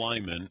offensive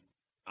lineman.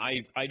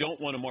 I don't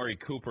want Amari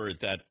Cooper at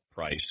that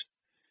price,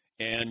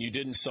 and you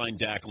didn't sign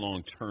Dak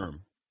long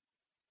term.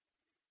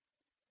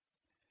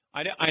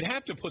 I'd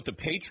have to put the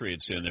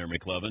Patriots in there,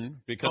 McLovin,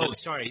 because... Oh,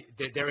 sorry.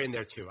 They're in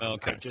there, too.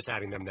 Okay. I'm just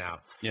adding them now.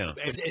 Yeah.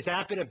 Has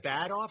that been a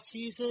bad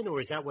offseason, or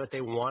is that what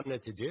they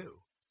wanted to do?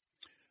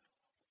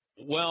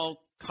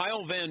 Well,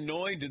 Kyle Van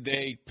Noy, did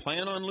they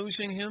plan on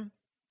losing him?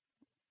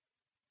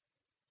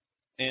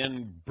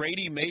 And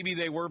Brady, maybe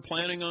they were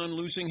planning on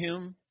losing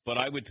him, but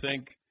I would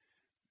think...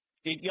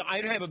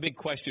 I'd have a big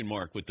question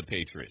mark with the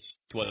Patriots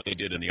to what they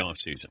did in the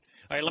offseason.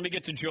 All right, let me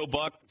get to Joe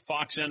Buck,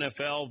 Fox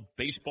NFL,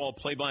 baseball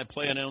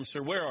play-by-play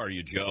announcer. Where are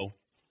you, Joe?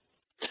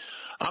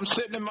 I'm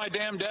sitting in my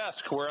damn desk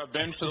where I've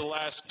been for the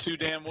last 2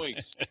 damn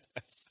weeks.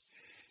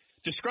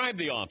 Describe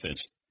the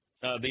office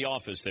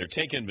there.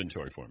 Take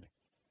inventory for me.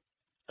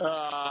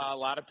 A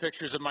lot of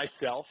pictures of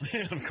myself.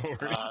 Of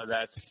course.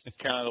 That's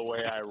kind of the way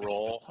I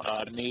roll.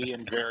 Me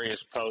in various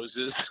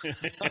poses.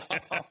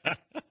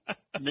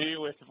 Me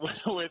with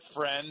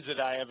friends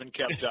that I haven't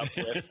kept up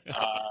with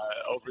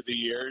over the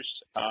years.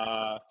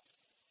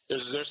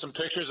 There's some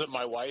pictures of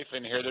my wife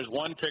in here. There's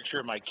one picture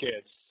of my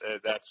kids.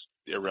 That's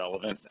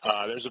irrelevant.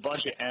 There's a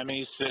bunch of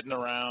Emmys sitting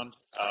around.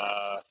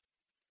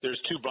 There's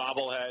 2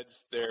 bobbleheads.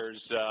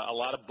 There's a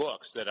lot of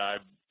books that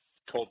I've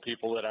told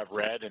people that I've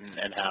read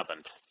and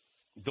haven't.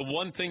 The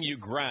one thing you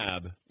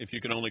grab, if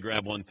you can only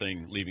grab one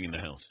thing leaving in the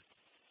house?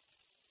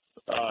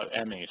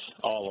 Emmys,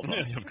 all of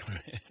them.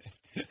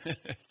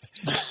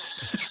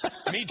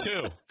 Me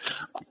too.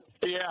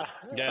 Yeah.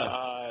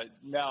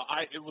 No,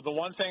 the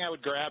one thing I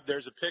would grab,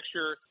 there's a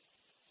picture.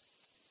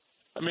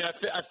 I mean,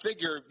 I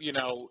figure,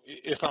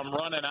 if I'm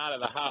running out of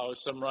the house,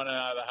 I'm running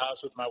out of the house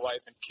with my wife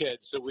and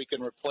kids, so we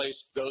can replace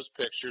those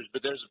pictures.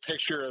 But there's a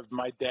picture of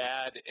my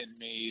dad and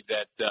me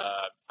that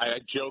I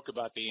joke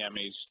about the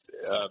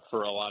Emmys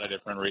for a lot of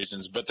different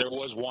reasons. But there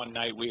was one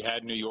night we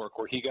had in New York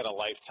where he got a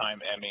Lifetime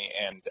Emmy,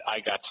 and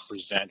I got to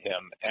present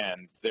him.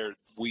 And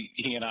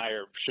he and I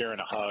are sharing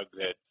a hug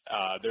that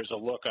there's a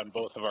look on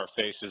both of our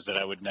faces that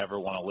I would never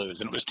want to lose.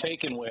 And it was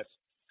taken with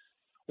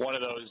one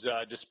of those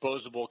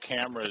disposable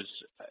cameras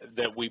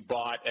that we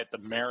bought at the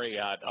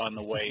Marriott on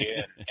the way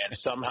in, and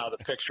somehow the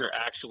picture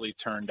actually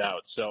turned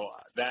out. So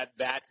that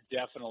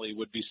definitely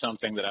would be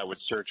something that I would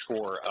search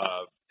for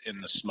in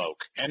the smoke.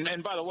 And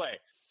by the way,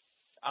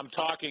 I'm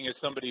talking as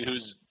somebody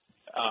whose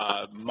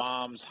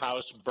mom's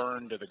house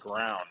burned to the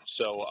ground.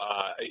 So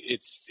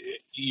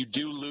you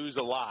do lose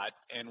a lot,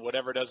 and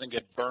whatever doesn't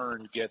get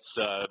burned gets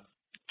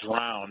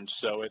drowned.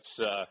 So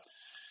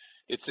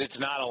it's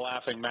not a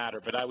laughing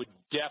matter, but I would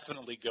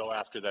definitely go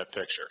after that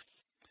picture.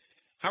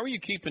 How are you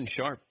keeping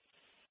sharp?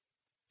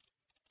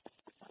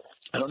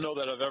 I don't know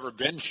that I've ever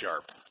been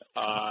sharp.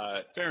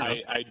 Fair enough.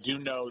 I do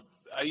know.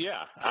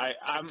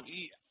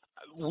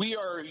 We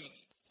are.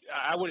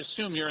 I would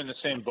assume you're in the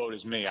same boat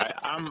as me.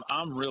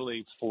 I'm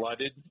really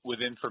flooded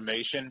with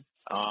information.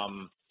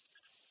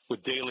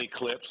 With daily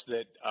clips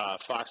that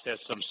Fox has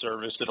some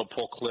service that'll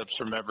pull clips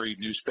from every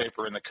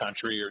newspaper in the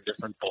country or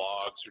different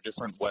blogs or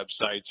different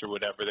websites or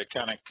whatever that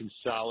kind of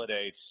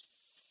consolidates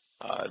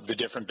the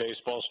different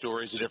baseball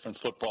stories, the different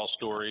football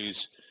stories,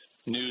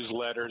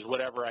 newsletters,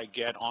 whatever I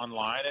get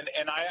online.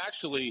 And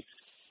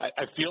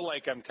I feel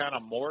like I'm kind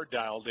of more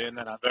dialed in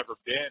than I've ever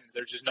been.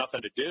 There's just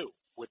nothing to do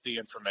with the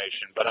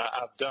information. But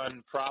I've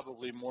done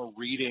probably more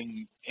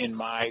reading in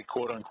my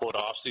quote-unquote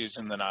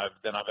off-season than I've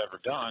ever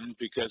done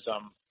because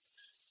I'm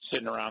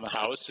sitting around the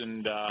house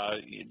and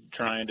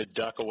trying to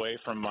duck away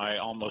from my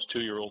almost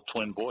 2-year-old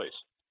twin boys.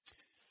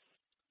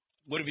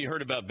 What have you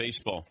heard about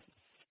baseball?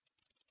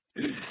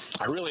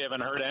 I really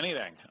haven't heard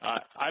anything.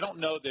 I don't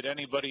know that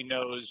anybody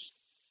knows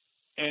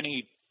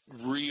any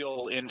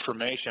real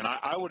information.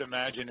 I would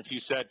imagine if you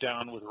sat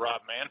down with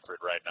Rob Manfred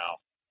right now,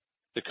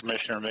 the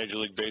commissioner of Major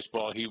League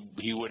Baseball,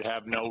 he would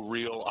have no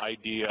real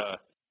idea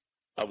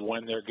of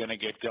when they're going to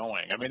get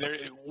going. I mean,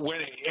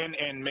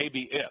 and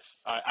maybe if.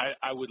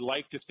 I would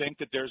like to think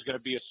that there's going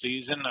to be a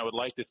season. I would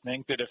like to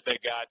think that if they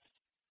got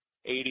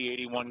 80,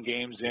 81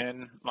 games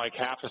in, like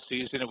half a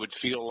season, it would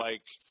feel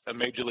like a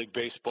Major League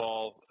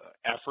Baseball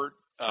effort.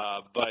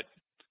 But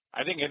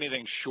I think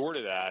anything short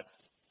of that,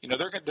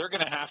 they're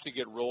going to have to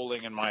get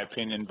rolling, in my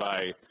opinion,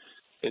 by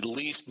at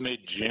least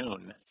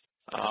mid-June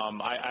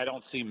I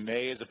don't see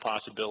May as a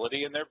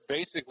possibility, and they're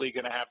basically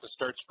going to have to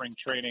start spring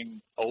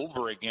training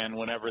over again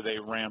whenever they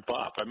ramp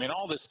up. I mean,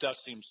 all this stuff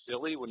seems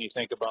silly when you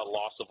think about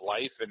loss of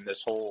life and this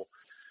whole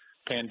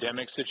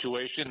pandemic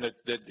situation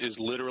that is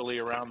literally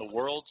around the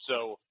world.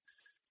 So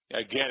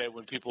I get it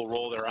when people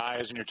roll their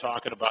eyes and you're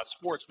talking about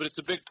sports, but it's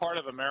a big part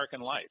of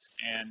American life.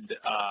 And,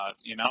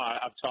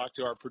 I've talked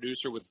to our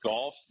producer with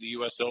golf. The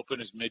U.S.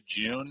 Open is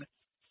mid-June.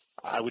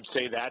 I would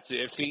say that's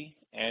iffy.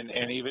 And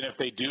even if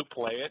they do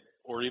play it,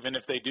 or even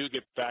if they do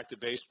get back to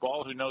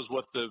baseball, who knows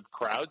what the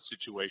crowd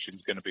situation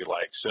is going to be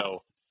like.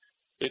 So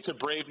it's a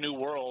brave new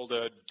world,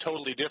 a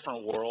totally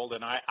different world,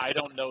 and I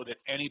don't know that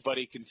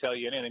anybody can tell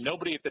you anything.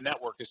 Nobody at the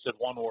network has said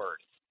one word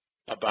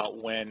about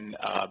when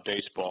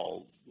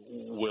baseball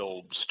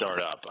will start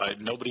up.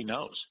 Nobody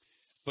knows.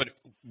 But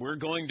we're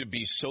going to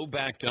be so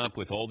backed up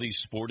with all these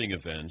sporting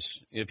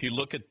events. If you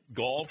look at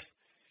golf,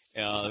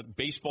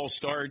 baseball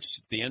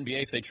starts, the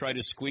NBA, if they try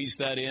to squeeze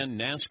that in,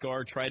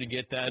 NASCAR try to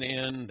get that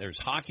in. There's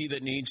hockey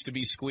that needs to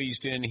be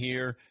squeezed in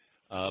here.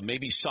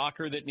 Maybe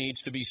soccer that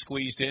needs to be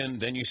squeezed in.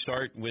 Then you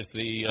start with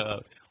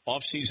the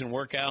off-season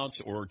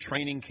workouts or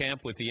training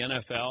camp with the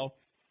NFL.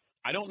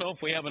 I don't know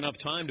if we have enough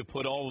time to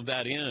put all of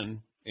that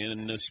in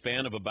the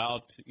span of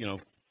about,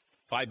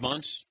 5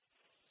 months.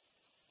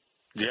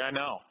 Yeah,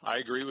 no, I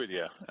agree with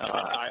you.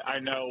 I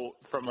know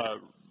from a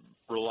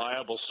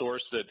reliable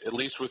source that, at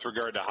least with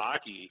regard to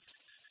hockey,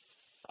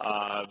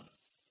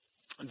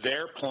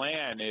 their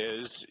plan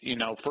is,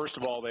 first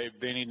of all,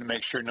 they need to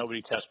make sure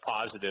nobody tests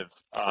positive,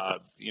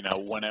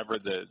 whenever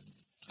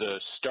the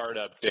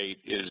startup date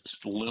is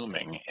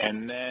looming.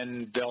 And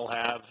then they'll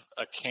have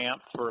a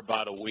camp for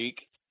about a week.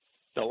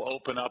 They'll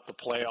open up the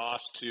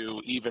playoffs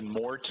to even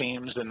more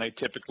teams than they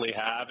typically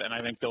have, and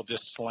I think they'll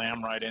just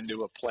slam right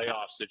into a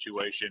playoff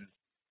situation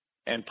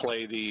and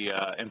play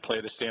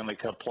the Stanley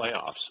Cup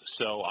playoffs.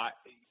 So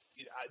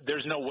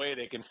there's no way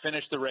they can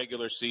finish the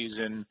regular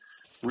season,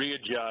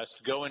 readjust,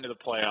 go into the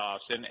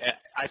playoffs, and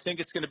I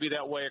think it's going to be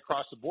that way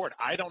across the board.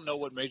 I don't know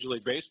what Major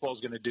League Baseball is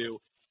going to do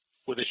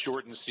with a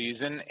shortened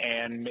season,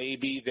 and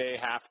maybe they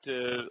have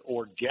to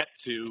or get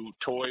to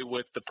toy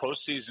with the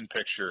postseason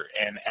picture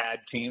and add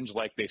teams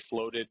like they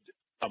floated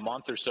a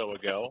month or so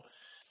ago.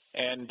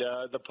 And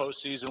the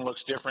postseason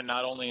looks different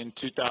not only in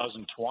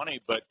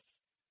 2020, but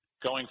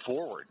going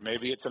forward.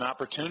 Maybe it's an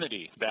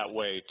opportunity that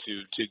way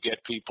to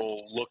get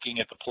people looking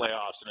at the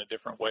playoffs in a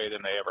different way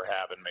than they ever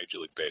have in Major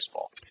League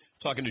Baseball.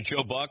 Talking to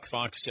Joe Buck,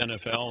 Fox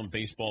NFL and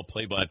baseball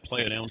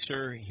play-by-play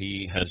announcer.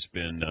 He has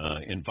been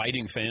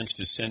inviting fans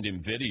to send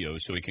him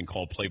videos so he can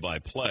call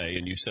play-by-play.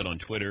 And you said on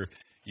Twitter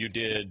you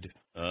did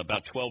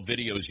about 12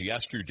 videos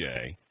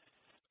yesterday.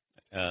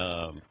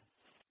 Do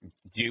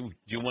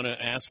you want to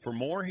ask for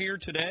more here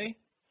today?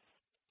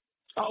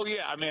 Oh,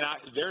 yeah. I mean,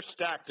 they're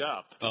stacked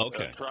up.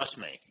 Okay. Trust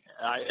me.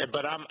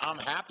 But I'm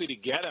happy to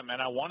get them,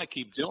 and I want to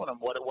keep doing them.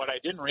 What I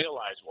didn't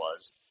realize was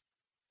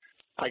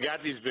I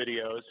got these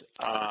videos.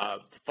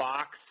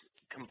 Fox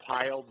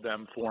compiled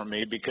them for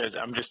me because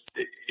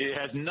it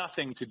has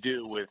nothing to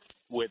do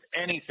with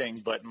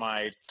anything but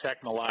my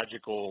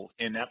technological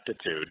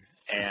ineptitude.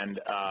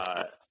 And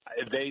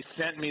they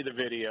sent me the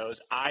videos.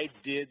 I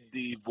did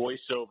the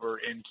voiceover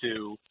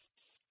into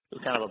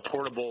kind of a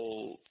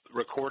portable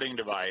recording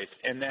device,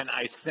 and then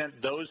I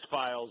sent those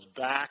files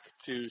back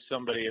to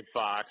somebody at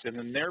Fox, and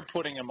then they're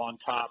putting them on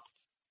top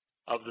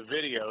of the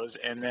videos.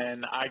 And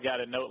then I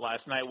got a note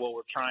last night, well,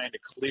 we're trying to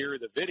clear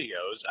the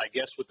videos, I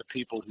guess, with the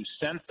people who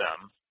sent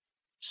them.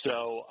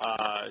 So,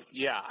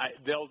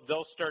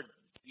 they'll start,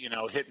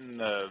 hitting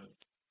the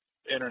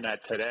internet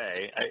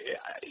today.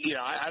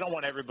 I don't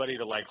want everybody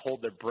to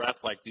hold their breath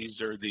like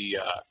these are the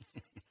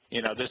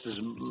this is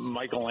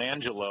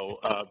Michelangelo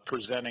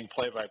presenting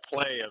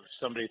play-by-play of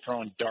somebody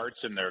throwing darts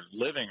in their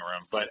living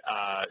room. But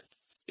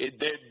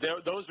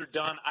those are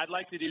done. I'd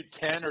like to do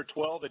 10 or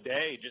 12 a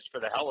day just for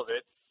the hell of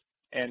it,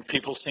 and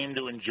people seem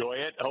to enjoy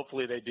it.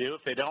 Hopefully they do.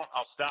 If they don't,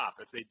 I'll stop.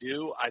 If they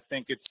do, I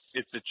think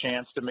it's a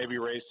chance to maybe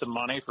raise some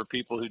money for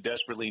people who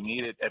desperately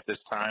need it at this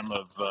time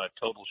of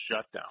total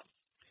shutdown.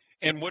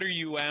 And what are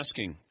you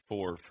asking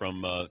for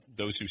from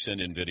those who send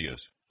in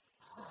videos?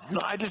 No,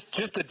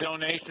 just a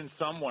donation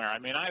somewhere. I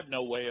mean, I have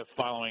no way of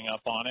following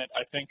up on it.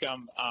 I think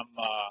I'm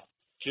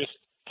just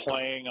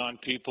playing on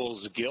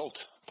people's guilt,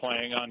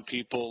 playing on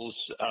people's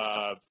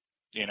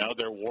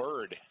their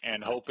word,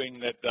 and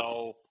hoping that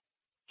they'll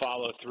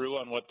follow through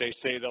on what they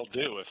say they'll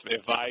do.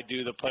 If I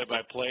do the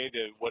play-by-play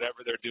to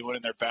whatever they're doing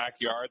in their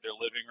backyard, their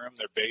living room,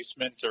 their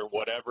basement, or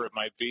whatever it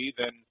might be,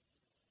 then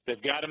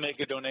they've got to make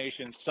a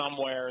donation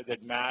somewhere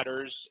that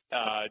matters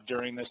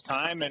during this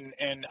time, and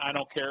I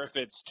don't care if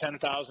it's $10,000,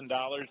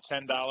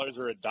 $10,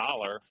 or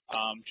 $1.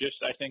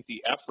 I think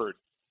the effort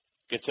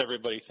gets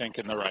everybody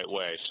thinking the right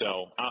way.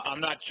 So I'm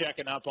not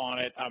checking up on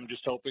it. I'm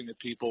just hoping that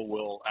people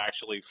will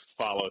actually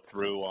follow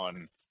through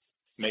on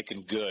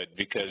making good,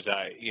 because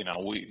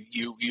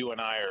you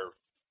and I are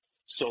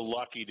so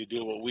lucky to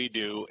do what we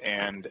do,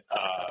 and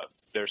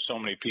there's so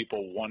many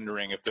people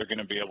wondering if they're going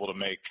to be able to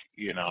make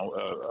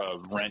a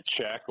rent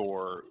check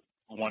or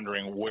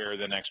wondering where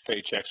the next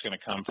paycheck's going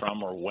to come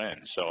from or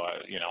when. So,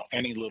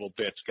 any little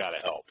bit's got to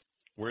help.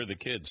 Where are the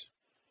kids?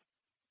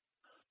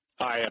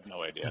 I have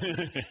no idea.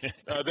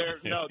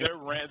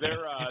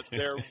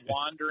 They're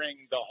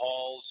wandering the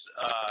halls.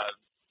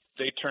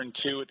 They turn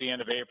 2 at the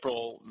end of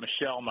April.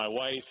 Michelle, my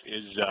wife,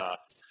 is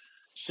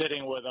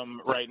sitting with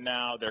them right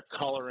now. They're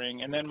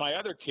coloring. And then my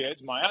other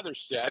kids, my other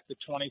set, the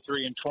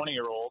 23 and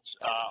 20-year-olds,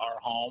 are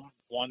home.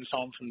 One's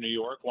home from New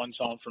York, one's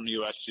home from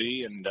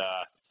USC, and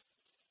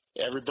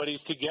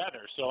everybody's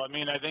together. So,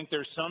 I think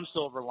there's some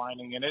silver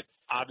lining in it.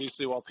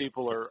 Obviously, while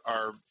people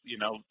are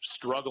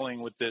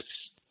struggling with this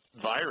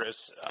virus,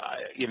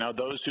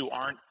 those who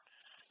aren't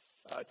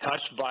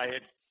touched by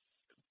it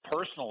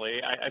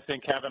personally, I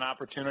think have an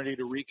opportunity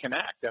to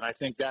reconnect. And I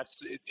think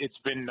it's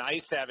been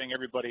nice having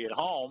everybody at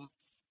home,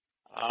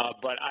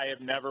 but I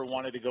have never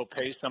wanted to go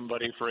pay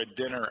somebody for a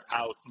dinner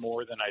out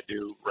more than I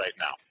do right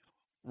now.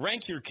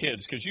 Rank your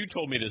kids, because you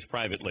told me this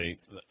privately,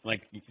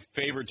 like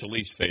favorite to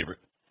least favorite.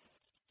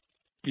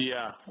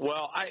 Yeah,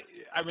 well,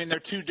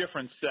 they're 2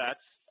 different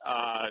sets.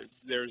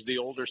 There's the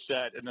older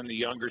set and then the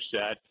younger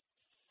set.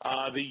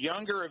 The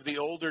younger of the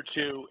older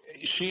 2,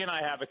 she and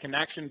I have a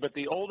connection, but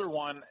the older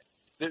one,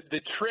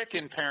 the trick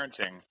in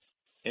parenting,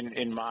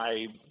 in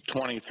my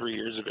 23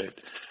 years of it,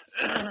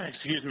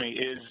 excuse me,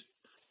 is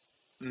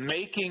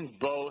making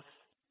both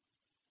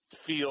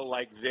feel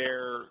like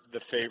they're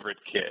the favorite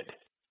kid.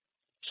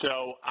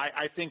 So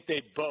I think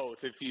they both,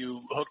 if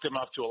you hooked them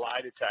up to a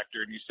lie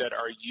detector and you said,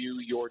 are you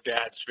your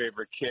dad's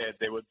favorite kid,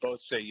 they would both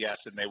say yes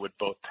and they would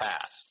both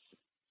pass.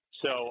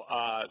 So,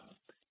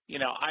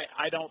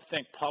 I don't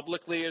think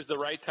publicly is the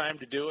right time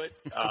to do it.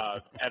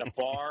 At a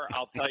bar,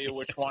 I'll tell you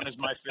which one is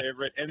my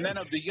favorite. And then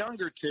of the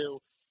younger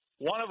 2,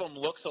 one of them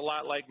looks a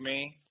lot like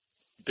me,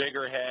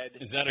 bigger head.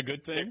 Is that a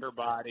good thing? Bigger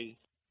body.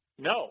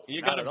 No,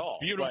 you not got at all.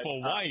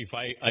 Beautiful wife.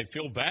 I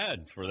feel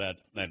bad for that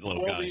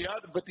little guy.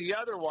 The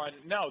other one,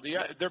 no,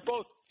 they're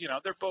both,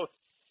 they're both,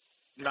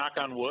 knock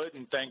on wood,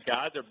 and thank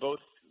God, they're both,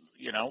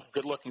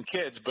 good-looking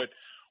kids. But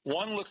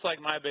one looks like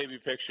my baby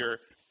picture.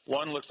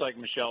 One looks like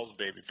Michelle's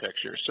baby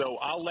picture. So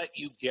I'll let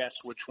you guess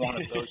which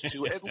one of those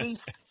 2, at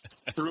least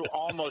through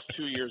almost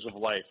 2 years of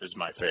life, is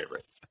my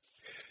favorite.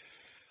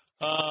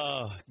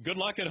 Good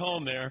luck at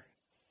home there.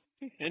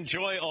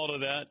 Enjoy all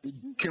of that.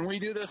 Can we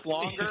do this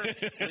longer,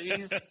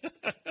 please?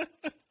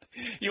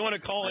 You want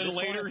to call in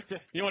later?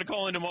 You want to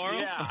call in tomorrow?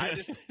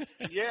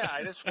 Yeah,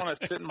 I just want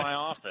to sit in my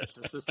office.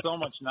 This is so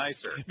much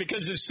nicer.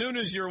 Because as soon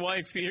as your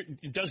wife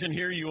doesn't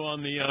hear you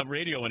on the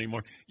radio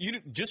anymore, you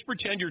just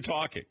pretend you're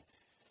talking.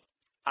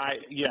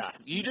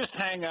 You just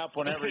hang up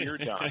whenever you're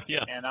done,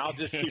 and I'll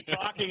just keep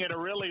talking at a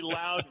really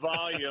loud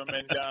volume,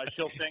 and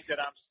she'll think that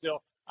I'm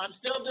still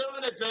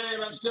doing it, babe.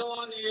 I'm still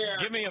on the air.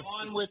 Give me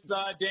on with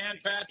Dan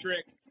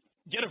Patrick.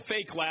 Get a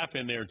fake laugh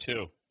in there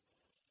too.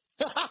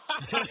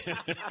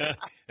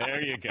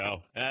 There you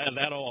go.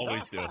 That'll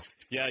always do.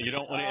 Yeah, you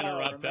don't want to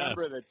interrupt that.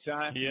 Remember the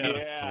time?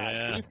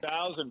 Yeah.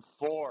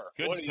 2004.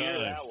 Good what a times. year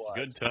that was.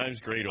 Good times,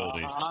 great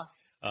oldies.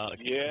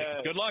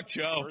 Yeah. Good luck,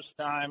 Joe. First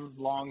time,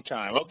 long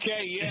time.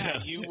 Okay, you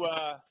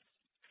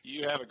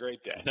have a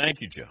great day.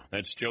 Thank you, Joe.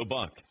 That's Joe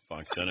Buck,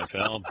 Fox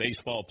NFL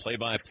baseball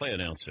play-by-play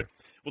announcer.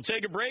 We'll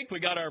take a break. We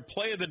got our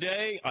play of the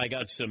day. I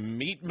got some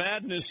Meat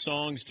Madness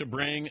songs to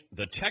bring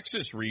the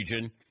Texas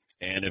region.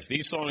 And if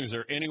these songs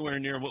are anywhere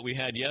near what we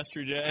had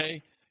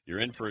yesterday, you're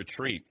in for a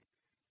treat,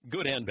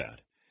 good and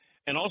bad.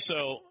 And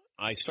also,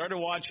 I started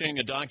watching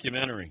a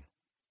documentary.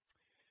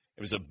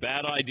 It was a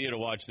bad idea to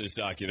watch this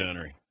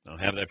documentary. I'll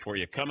have that for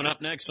you coming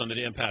up next on the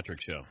Dan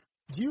Patrick Show.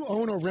 Do you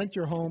own or rent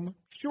your home?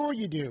 Sure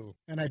you do,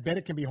 and I bet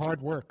it can be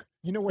hard work.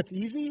 You know what's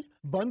easy?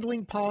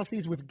 Bundling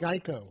policies with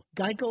Geico.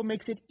 Geico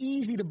makes it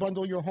easy to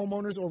bundle your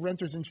homeowner's or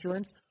renter's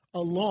insurance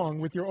along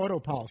with your auto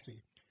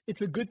policy.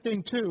 It's a good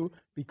thing, too,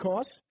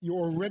 because you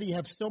already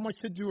have so much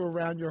to do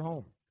around your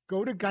home.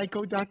 Go to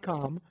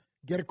geico.com,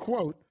 get a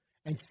quote,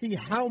 and see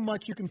how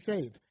much you can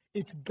save.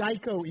 It's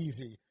Geico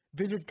easy.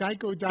 Visit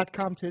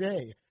geico.com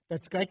today.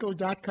 That's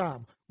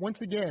geico.com.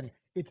 Once again,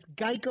 it's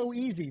Geico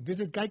easy.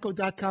 Visit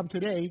geico.com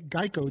today,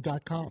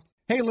 geico.com.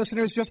 Hey,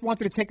 listeners, just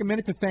wanted to take a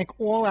minute to thank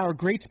all our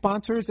great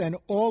sponsors and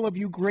all of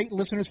you great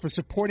listeners for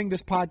supporting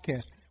this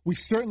podcast. We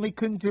certainly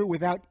couldn't do it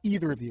without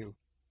either of you.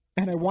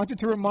 And I wanted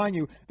to remind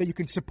you that you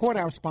can support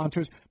our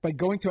sponsors by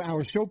going to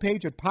our show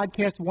page at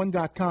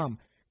podcast1.com,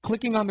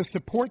 clicking on the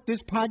Support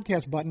This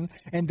Podcast button,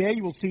 and there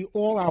you will see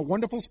all our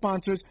wonderful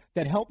sponsors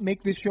that help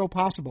make this show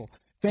possible.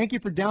 Thank you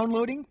for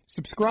downloading,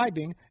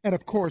 subscribing, and,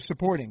 of course,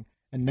 supporting.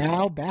 And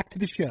now, back to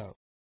the show.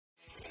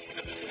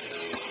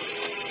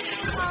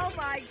 Oh,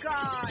 my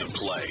God. The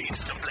play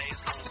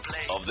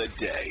of the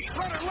day.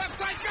 Runner left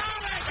side,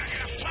 got it!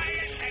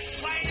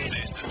 Play it!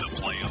 This is the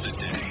play of the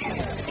day.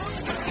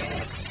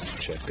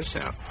 Check this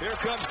out. Here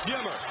comes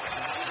Jimmer.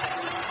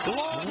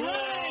 Long range!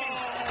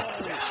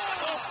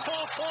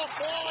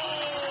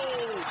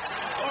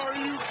 Are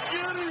you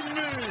kidding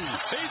me?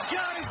 He's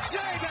got his J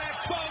back,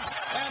 folks,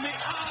 and the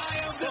eye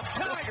of the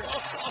tiger.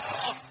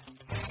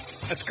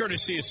 That's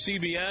courtesy of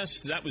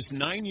CBS. That was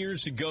 9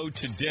 years ago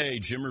today.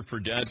 Jimmer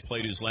Fredette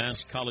played his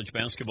last college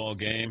basketball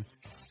game.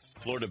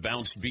 Florida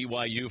bounced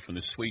BYU from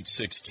the Sweet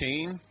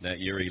 16.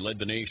 That year he led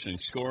the nation in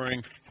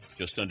scoring,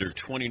 just under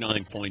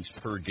 29 points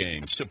per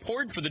game.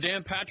 Support for the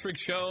Dan Patrick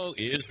Show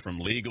is from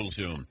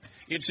LegalZoom.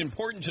 It's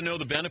important to know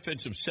the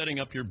benefits of setting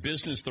up your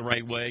business the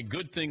right way.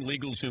 Good thing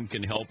LegalZoom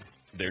can help.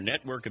 Their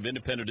network of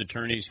independent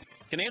attorneys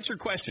can answer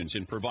questions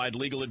and provide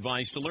legal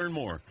advice. To learn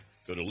more,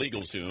 go to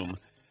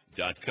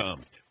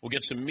LegalZoom.com. We'll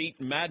get some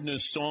Meat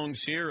Madness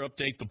songs here,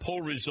 update the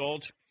poll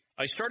result.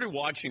 I started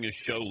watching a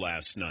show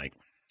last night.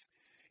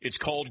 It's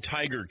called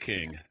Tiger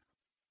King,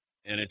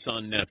 and it's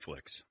on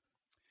Netflix.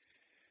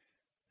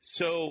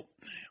 So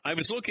I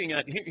was looking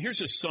at, here's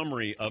a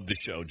summary of the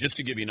show, just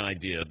to give you an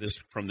idea, this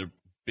from the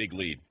big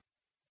lead.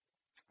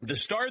 The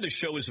star of the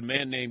show is a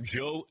man named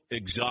Joe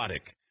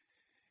Exotic.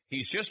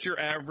 He's just your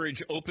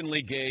average,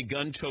 openly gay,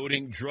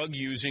 gun-toting,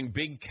 drug-using,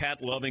 big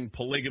cat-loving,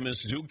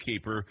 polygamous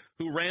zookeeper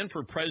who ran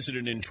for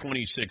president in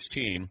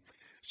 2016.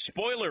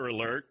 Spoiler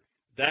alert,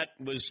 that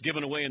was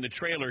given away in the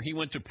trailer. He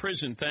went to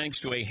prison thanks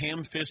to a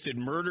ham-fisted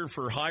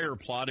murder-for-hire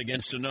plot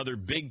against another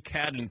big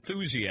cat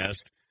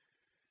enthusiast.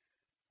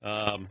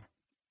 I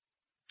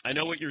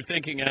know what you're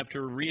thinking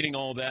after reading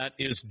all that.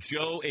 Is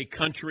Joe a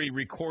country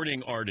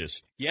recording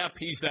artist? Yep,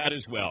 he's that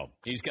as well.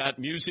 He's got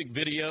music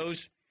videos.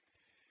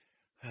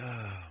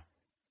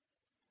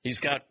 He's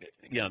got,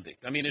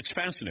 it's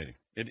fascinating.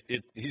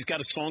 He's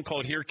got a song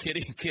called Here,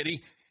 Kitty,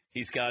 Kitty.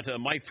 He's got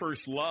My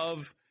First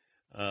Love.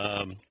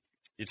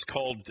 It's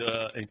called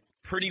A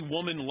Pretty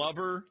Woman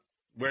Lover,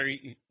 where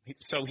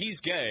so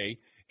he's gay,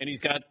 and he's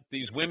got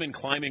these women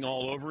climbing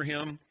all over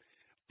him.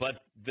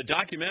 But the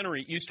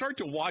documentary, you start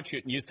to watch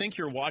it, and you think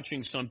you're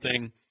watching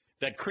something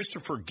that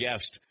Christopher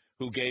Guest,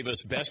 who gave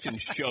us Best in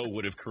Show,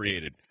 would have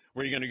created,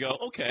 where you're going to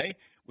go, okay,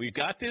 we've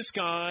got this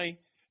guy,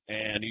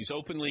 and he's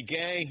openly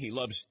gay. He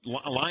loves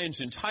lions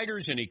and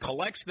tigers, and he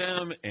collects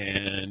them,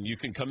 and you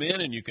can come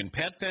in and you can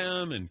pet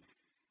them, and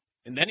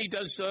then he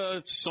does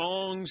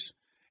songs.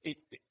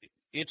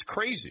 It's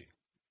crazy.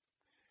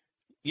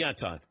 Yeah,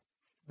 Todd.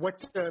 What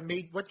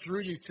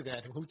drew you to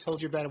that? Who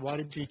told you about it? Why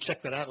did you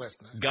check that out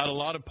last night? Got a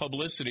lot of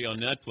publicity on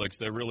Netflix.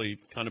 They're really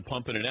kind of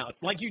pumping it out.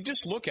 Like, you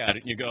just look at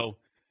it and you go,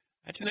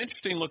 that's an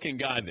interesting looking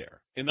guy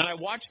there. And then I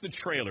watched the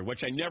trailer,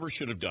 which I never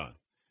should have done.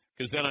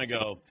 Because then I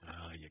go,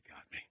 oh, you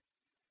got me.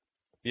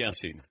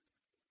 Yes, Eden.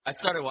 I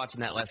started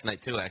watching that last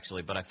night too,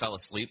 actually, but I fell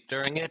asleep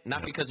during it.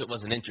 Not because it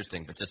wasn't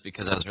interesting, but just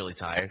because I was really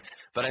tired.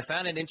 But I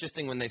found it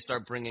interesting when they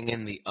start bringing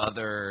in the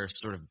other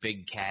sort of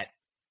big cat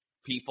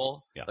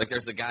people. Yeah. Like,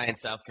 there's the guy in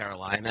South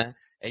Carolina,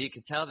 and you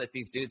can tell that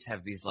these dudes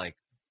have these, like,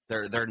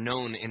 they're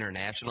known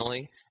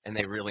internationally, and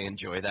they really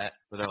enjoy that.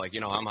 But they're like,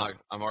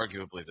 I'm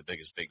arguably the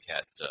biggest big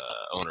cat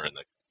owner in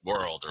the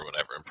world or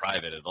whatever, and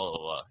private and blah,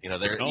 blah, blah.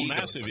 They're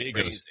massive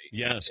egos. Crazy.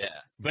 Yes. Yeah.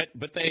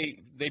 But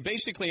they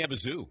basically have a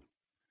zoo.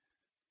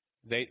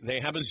 They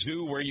have a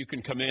zoo where you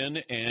can come in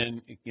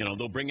and,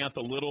 they'll bring out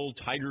the little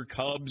tiger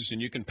cubs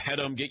and you can pet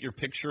them, get your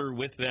picture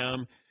with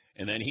them.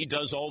 And then he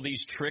does all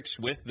these tricks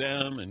with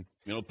them and,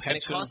 pets them. And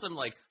it costs them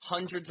like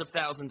hundreds of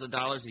thousands of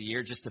dollars a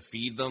year just to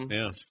feed them.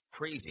 Yeah. It's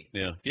crazy.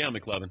 Yeah. Yeah,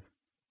 McLevin.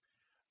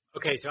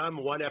 Okay, so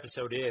I'm one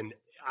episode in.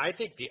 I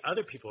think the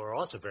other people are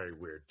also very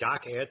weird.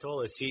 Doc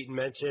Antle, as Seton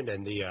mentioned,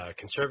 and the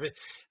conservative.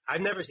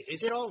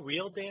 Is it all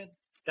real, Dan?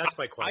 That's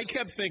my question. I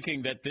kept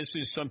thinking that this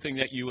is something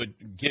that you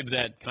would give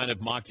that kind of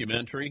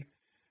mockumentary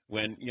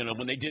when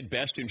they did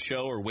Best in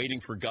Show or Waiting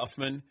for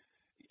Guffman,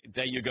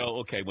 that you go,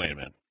 okay, wait a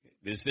minute.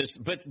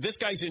 But this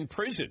guy's in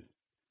prison.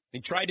 He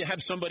tried to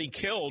have somebody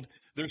killed.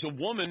 There's a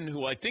woman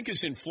who I think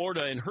is in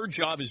Florida, and her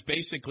job is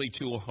basically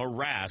to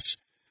harass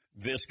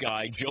this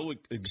guy, Joe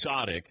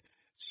Exotic,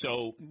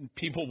 so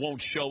people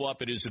won't show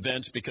up at his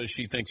events because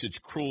she thinks it's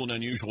cruel and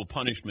unusual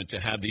punishment to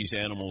have these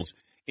animals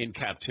in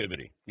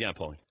captivity. Yeah,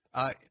 Paulie.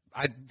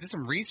 I did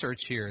some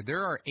research here.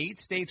 There are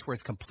 8 states where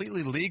it's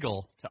completely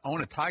legal to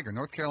own a tiger.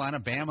 North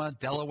Carolina, Bama,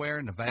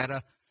 Delaware,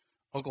 Nevada,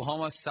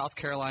 Oklahoma, South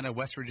Carolina,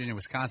 West Virginia,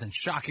 Wisconsin.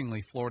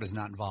 Shockingly, Florida is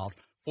not involved.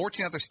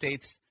 14 other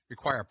states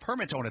require a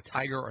permit to own a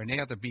tiger or any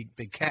other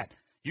big cat.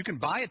 You can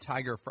buy a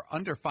tiger for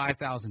under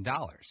 $5,000.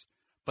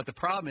 But the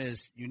problem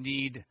is you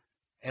need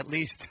at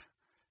least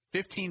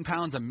 15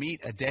 pounds of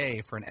meat a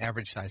day for an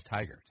average-sized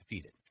tiger to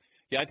feed it.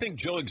 Yeah, I think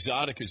Joe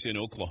Exotic is in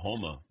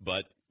Oklahoma,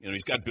 but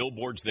he's got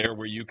billboards there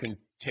where you can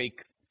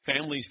take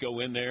families go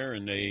in there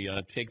and they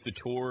take the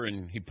tour,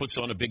 and he puts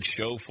on a big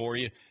show for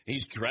you.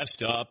 He's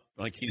dressed up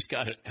like he's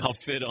got an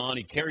outfit on.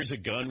 He carries a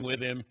gun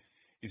with him.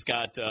 He's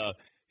got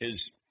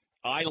his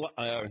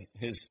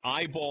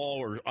eyeball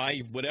or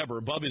eye whatever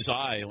above his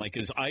eye, like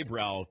his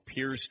eyebrow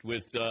pierced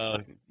with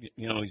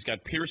he's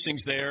got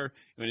piercings there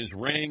and his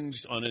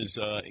rings on his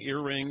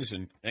earrings,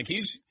 and like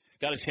he's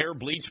got his hair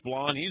bleached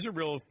blonde. He's a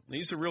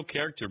real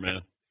character,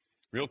 man.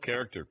 Real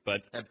character.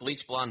 But that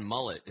bleach blonde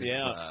mullet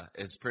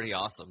is pretty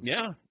awesome.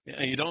 Yeah.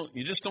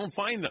 You just don't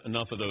find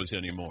enough of those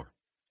anymore.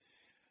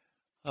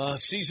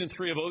 Season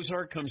 3 of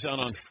Ozark comes out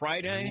on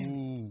Friday.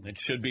 Ooh. It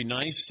should be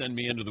nice. Send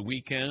me into the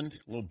weekend.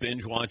 A little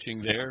binge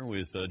watching there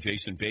with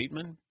Jason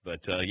Bateman.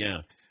 But,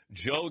 yeah,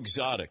 Joe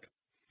Exotic.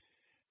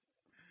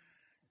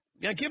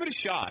 Yeah, give it a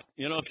shot.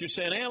 You know, if you're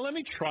saying, hey, let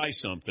me try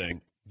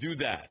something, do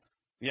that.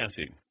 Yes,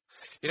 Eden.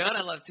 You know what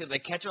I love, too? They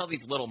catch all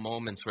these little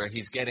moments where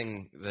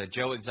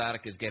Joe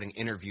Exotic is getting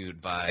interviewed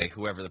by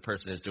whoever the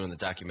person is doing the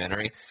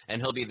documentary,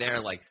 and he'll be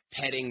there, like,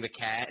 petting the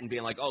cat and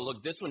being like, oh,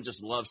 look, this one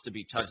just loves to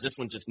be touched. This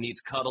one just needs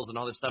cuddles and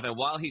all this stuff. And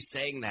while he's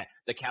saying that,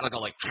 the cat will go,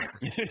 like,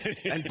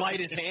 and bite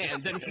his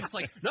hand. And he's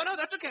like, no,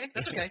 that's okay.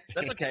 That's okay.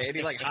 That's okay. And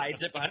he, like,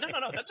 hides it behind,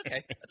 no, that's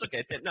okay. That's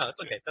okay. No,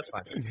 it's okay. That's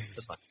fine.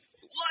 That's fine.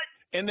 What?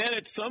 And then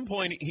at some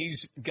point,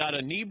 he's got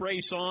a knee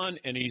brace on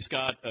and he's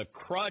got a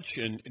crutch,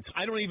 and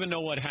I don't even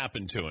know what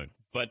happened to him.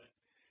 But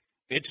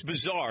it's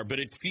bizarre, but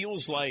it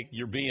feels like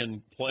you're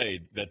being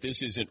played, that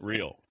this isn't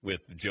real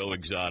with Joe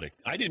Exotic.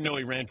 I didn't know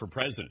he ran for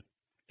president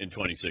in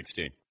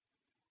 2016.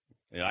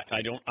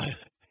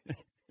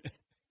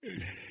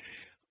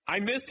 I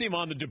missed him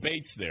on the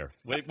debates there.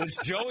 Was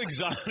Joe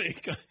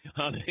Exotic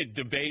on the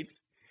debates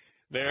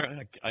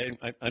there?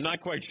 I'm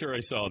not quite sure I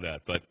saw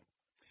that, but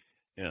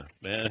yeah,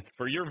 man,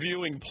 for your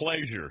viewing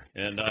pleasure,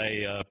 and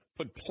I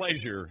put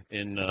pleasure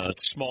in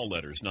small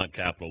letters, not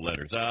capital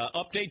letters.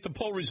 Update the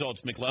poll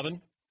results,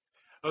 McLevin.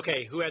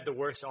 Okay, who had the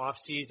worst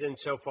offseason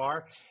so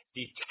far?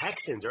 The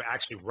Texans are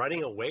actually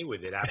running away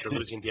with it after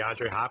losing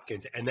DeAndre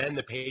Hopkins, and then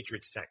the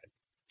Patriots second.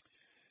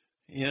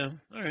 Yeah,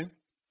 all right.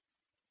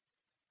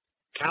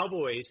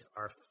 Cowboys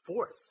are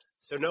fourth,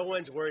 so no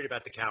one's worried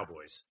about the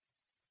Cowboys.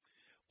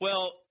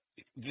 Well,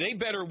 they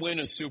better win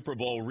a Super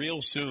Bowl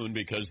real soon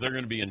because they're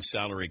going to be in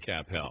salary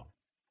cap hell.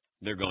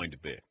 They're going to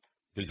be.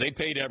 Because they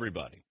paid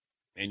everybody.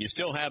 And you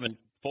still haven't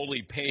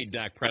fully paid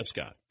Dak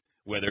Prescott,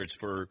 whether it's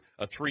for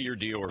a 3-year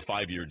deal or a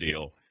 5-year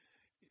deal.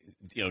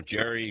 You know,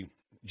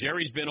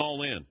 Jerry's been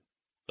all in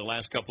the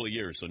last couple of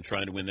years on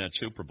trying to win that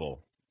Super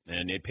Bowl.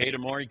 And they paid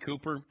Amari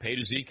Cooper, paid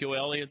Ezekiel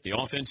Elliott, the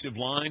offensive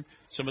line,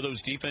 some of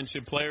those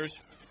defensive players.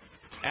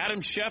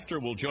 Adam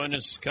Schefter will join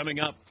us coming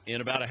up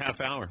in about a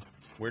half hour.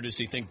 Where does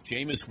he think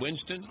Jameis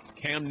Winston,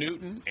 Cam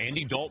Newton,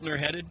 Andy Dalton are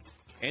headed?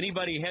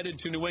 Anybody headed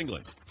to New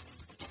England?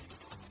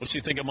 What's he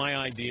think of my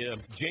idea?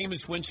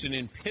 Jameis Winston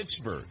in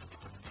Pittsburgh.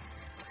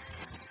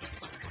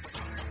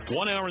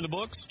 1 hour in the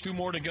books, 2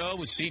 more to go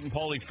with Seton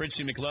Paulie,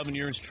 Fritzy McLevin,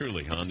 yours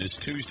truly on this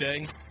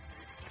Tuesday.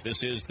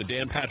 This is the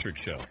Dan Patrick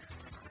Show,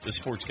 the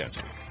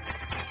Sportscaster.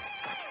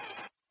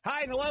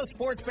 Hi and hello,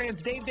 sports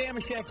fans. Dave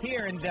Damashek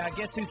here, and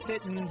guess who's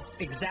sitting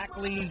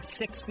exactly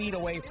 6 feet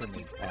away from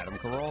me? Adam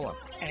Carolla.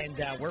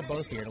 And we're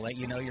both here to let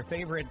you know your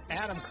favorite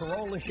Adam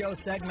Carolla Show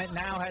segment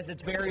now has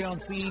its very own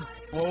feed.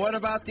 Well, what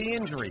about the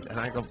injury? And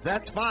I go,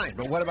 that's fine,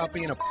 but what about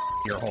being a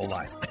your whole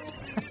life?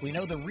 We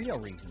know the real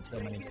reason so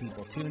many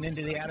people tune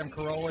into the Adam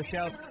Carolla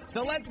Show,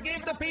 so let's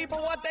give the people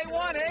what they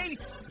want,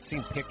 Ace! I've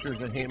seen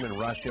pictures of him in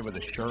Russia with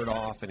his shirt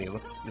off, and he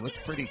looks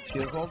pretty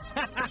chiseled.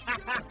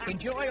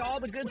 Enjoy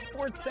all the good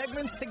sports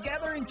segments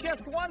together in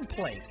just one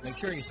place. Make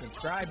sure you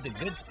subscribe to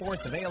Good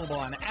Sports, available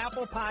on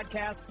Apple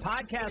Podcasts,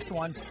 Podcast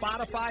One,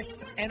 Spotify,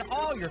 and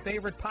all your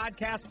favorite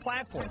podcast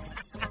platforms.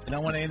 You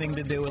don't want anything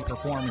to do with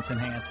performance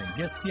enhancing.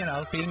 Just,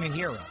 being a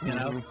hero,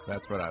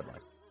 That's what I'd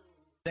like.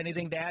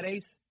 Anything to add,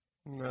 Ace?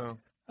 No.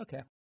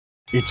 Okay.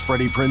 It's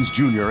Freddie Prinze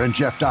Jr. and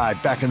Jeff Dye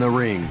back in the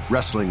ring.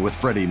 Wrestling with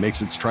Freddie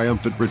makes its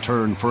triumphant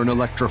return for an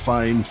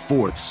electrifying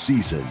 4th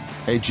season.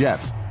 Hey,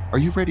 Jeff, are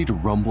you ready to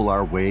rumble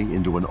our way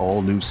into an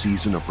all-new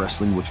season of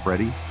Wrestling with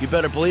Freddie? You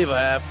better believe I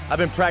have. I've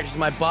been practicing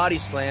my body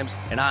slams,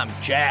 and I'm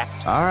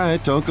jacked. All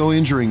right, don't go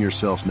injuring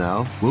yourself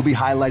now. We'll be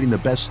highlighting the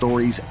best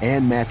stories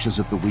and matches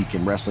of the week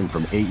in wrestling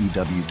from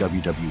AEW,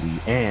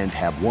 WWE, and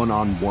have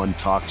one-on-one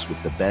talks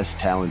with the best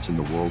talents in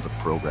the world of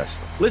pro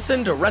wrestling.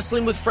 Listen to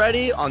Wrestling with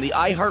Freddie on the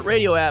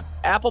iHeartRadio app,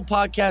 Apple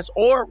Podcasts,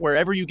 or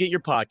wherever you get your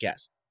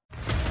podcasts.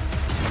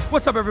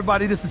 What's up,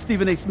 everybody? This is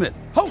Stephen A. Smith,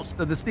 host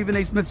of the Stephen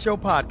A. Smith Show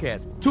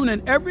podcast. Tune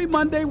in every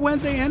Monday,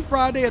 Wednesday, and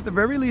Friday at the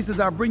very least as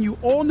I bring you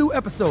all new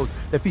episodes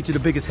that feature the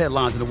biggest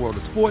headlines in the world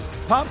of sports,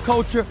 pop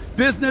culture,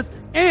 business,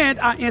 and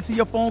I answer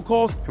your phone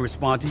calls and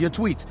respond to your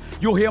tweets.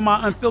 You'll hear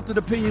my unfiltered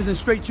opinions and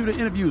straight-shooter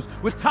interviews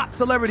with top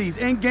celebrities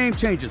and game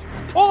changers.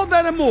 All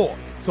that and more.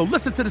 So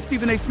listen to the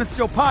Stephen A. Smith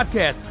Show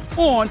podcast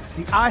on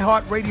the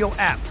iHeartRadio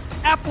app,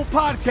 Apple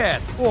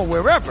Podcasts, or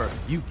wherever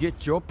you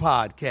get your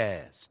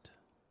podcast.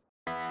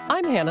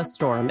 I'm Hannah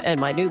Storm,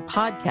 and my new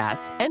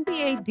podcast,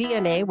 NBA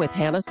DNA with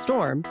Hannah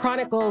Storm,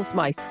 chronicles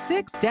my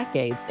 6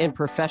 decades in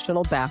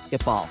professional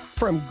basketball.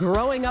 From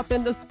growing up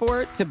in the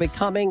sport to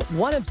becoming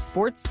one of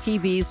sports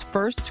TV's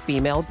first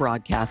female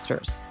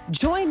broadcasters.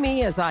 Join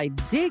me as I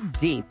dig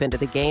deep into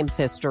the game's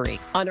history,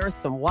 unearth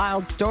some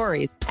wild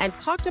stories, and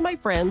talk to my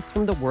friends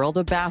from the world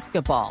of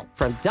basketball,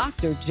 from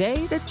Dr.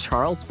 J to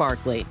Charles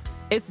Barkley.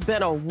 It's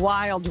been a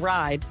wild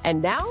ride,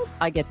 and now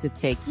I get to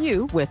take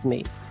you with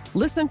me.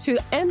 Listen to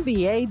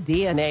NBA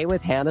DNA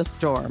with Hannah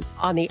Storm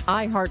on the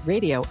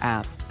iHeartRadio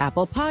app,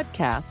 Apple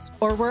Podcasts,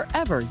 or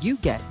wherever you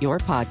get your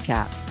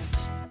podcasts.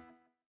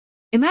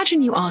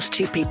 Imagine you ask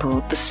two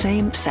people the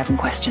same 7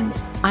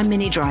 questions. I'm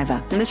Minnie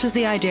Driver, and this was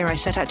the idea I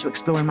set out to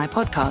explore in my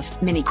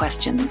podcast, Minnie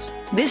Questions.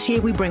 This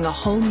year, we bring a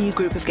whole new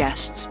group of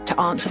guests to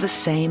answer the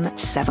same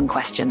 7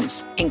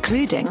 questions,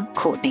 including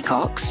Courtney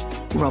Cox,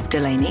 Rob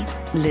Delaney,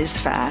 Liz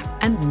Phair,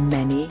 and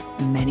many,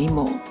 many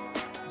more.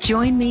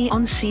 Join me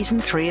on Season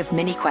 3 of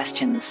Minnie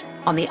Questions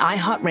on the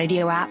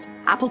iHeartRadio app,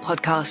 Apple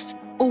Podcasts,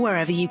 or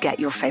wherever you get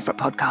your favorite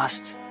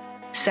podcasts.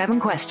 7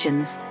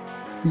 questions,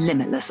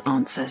 limitless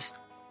answers.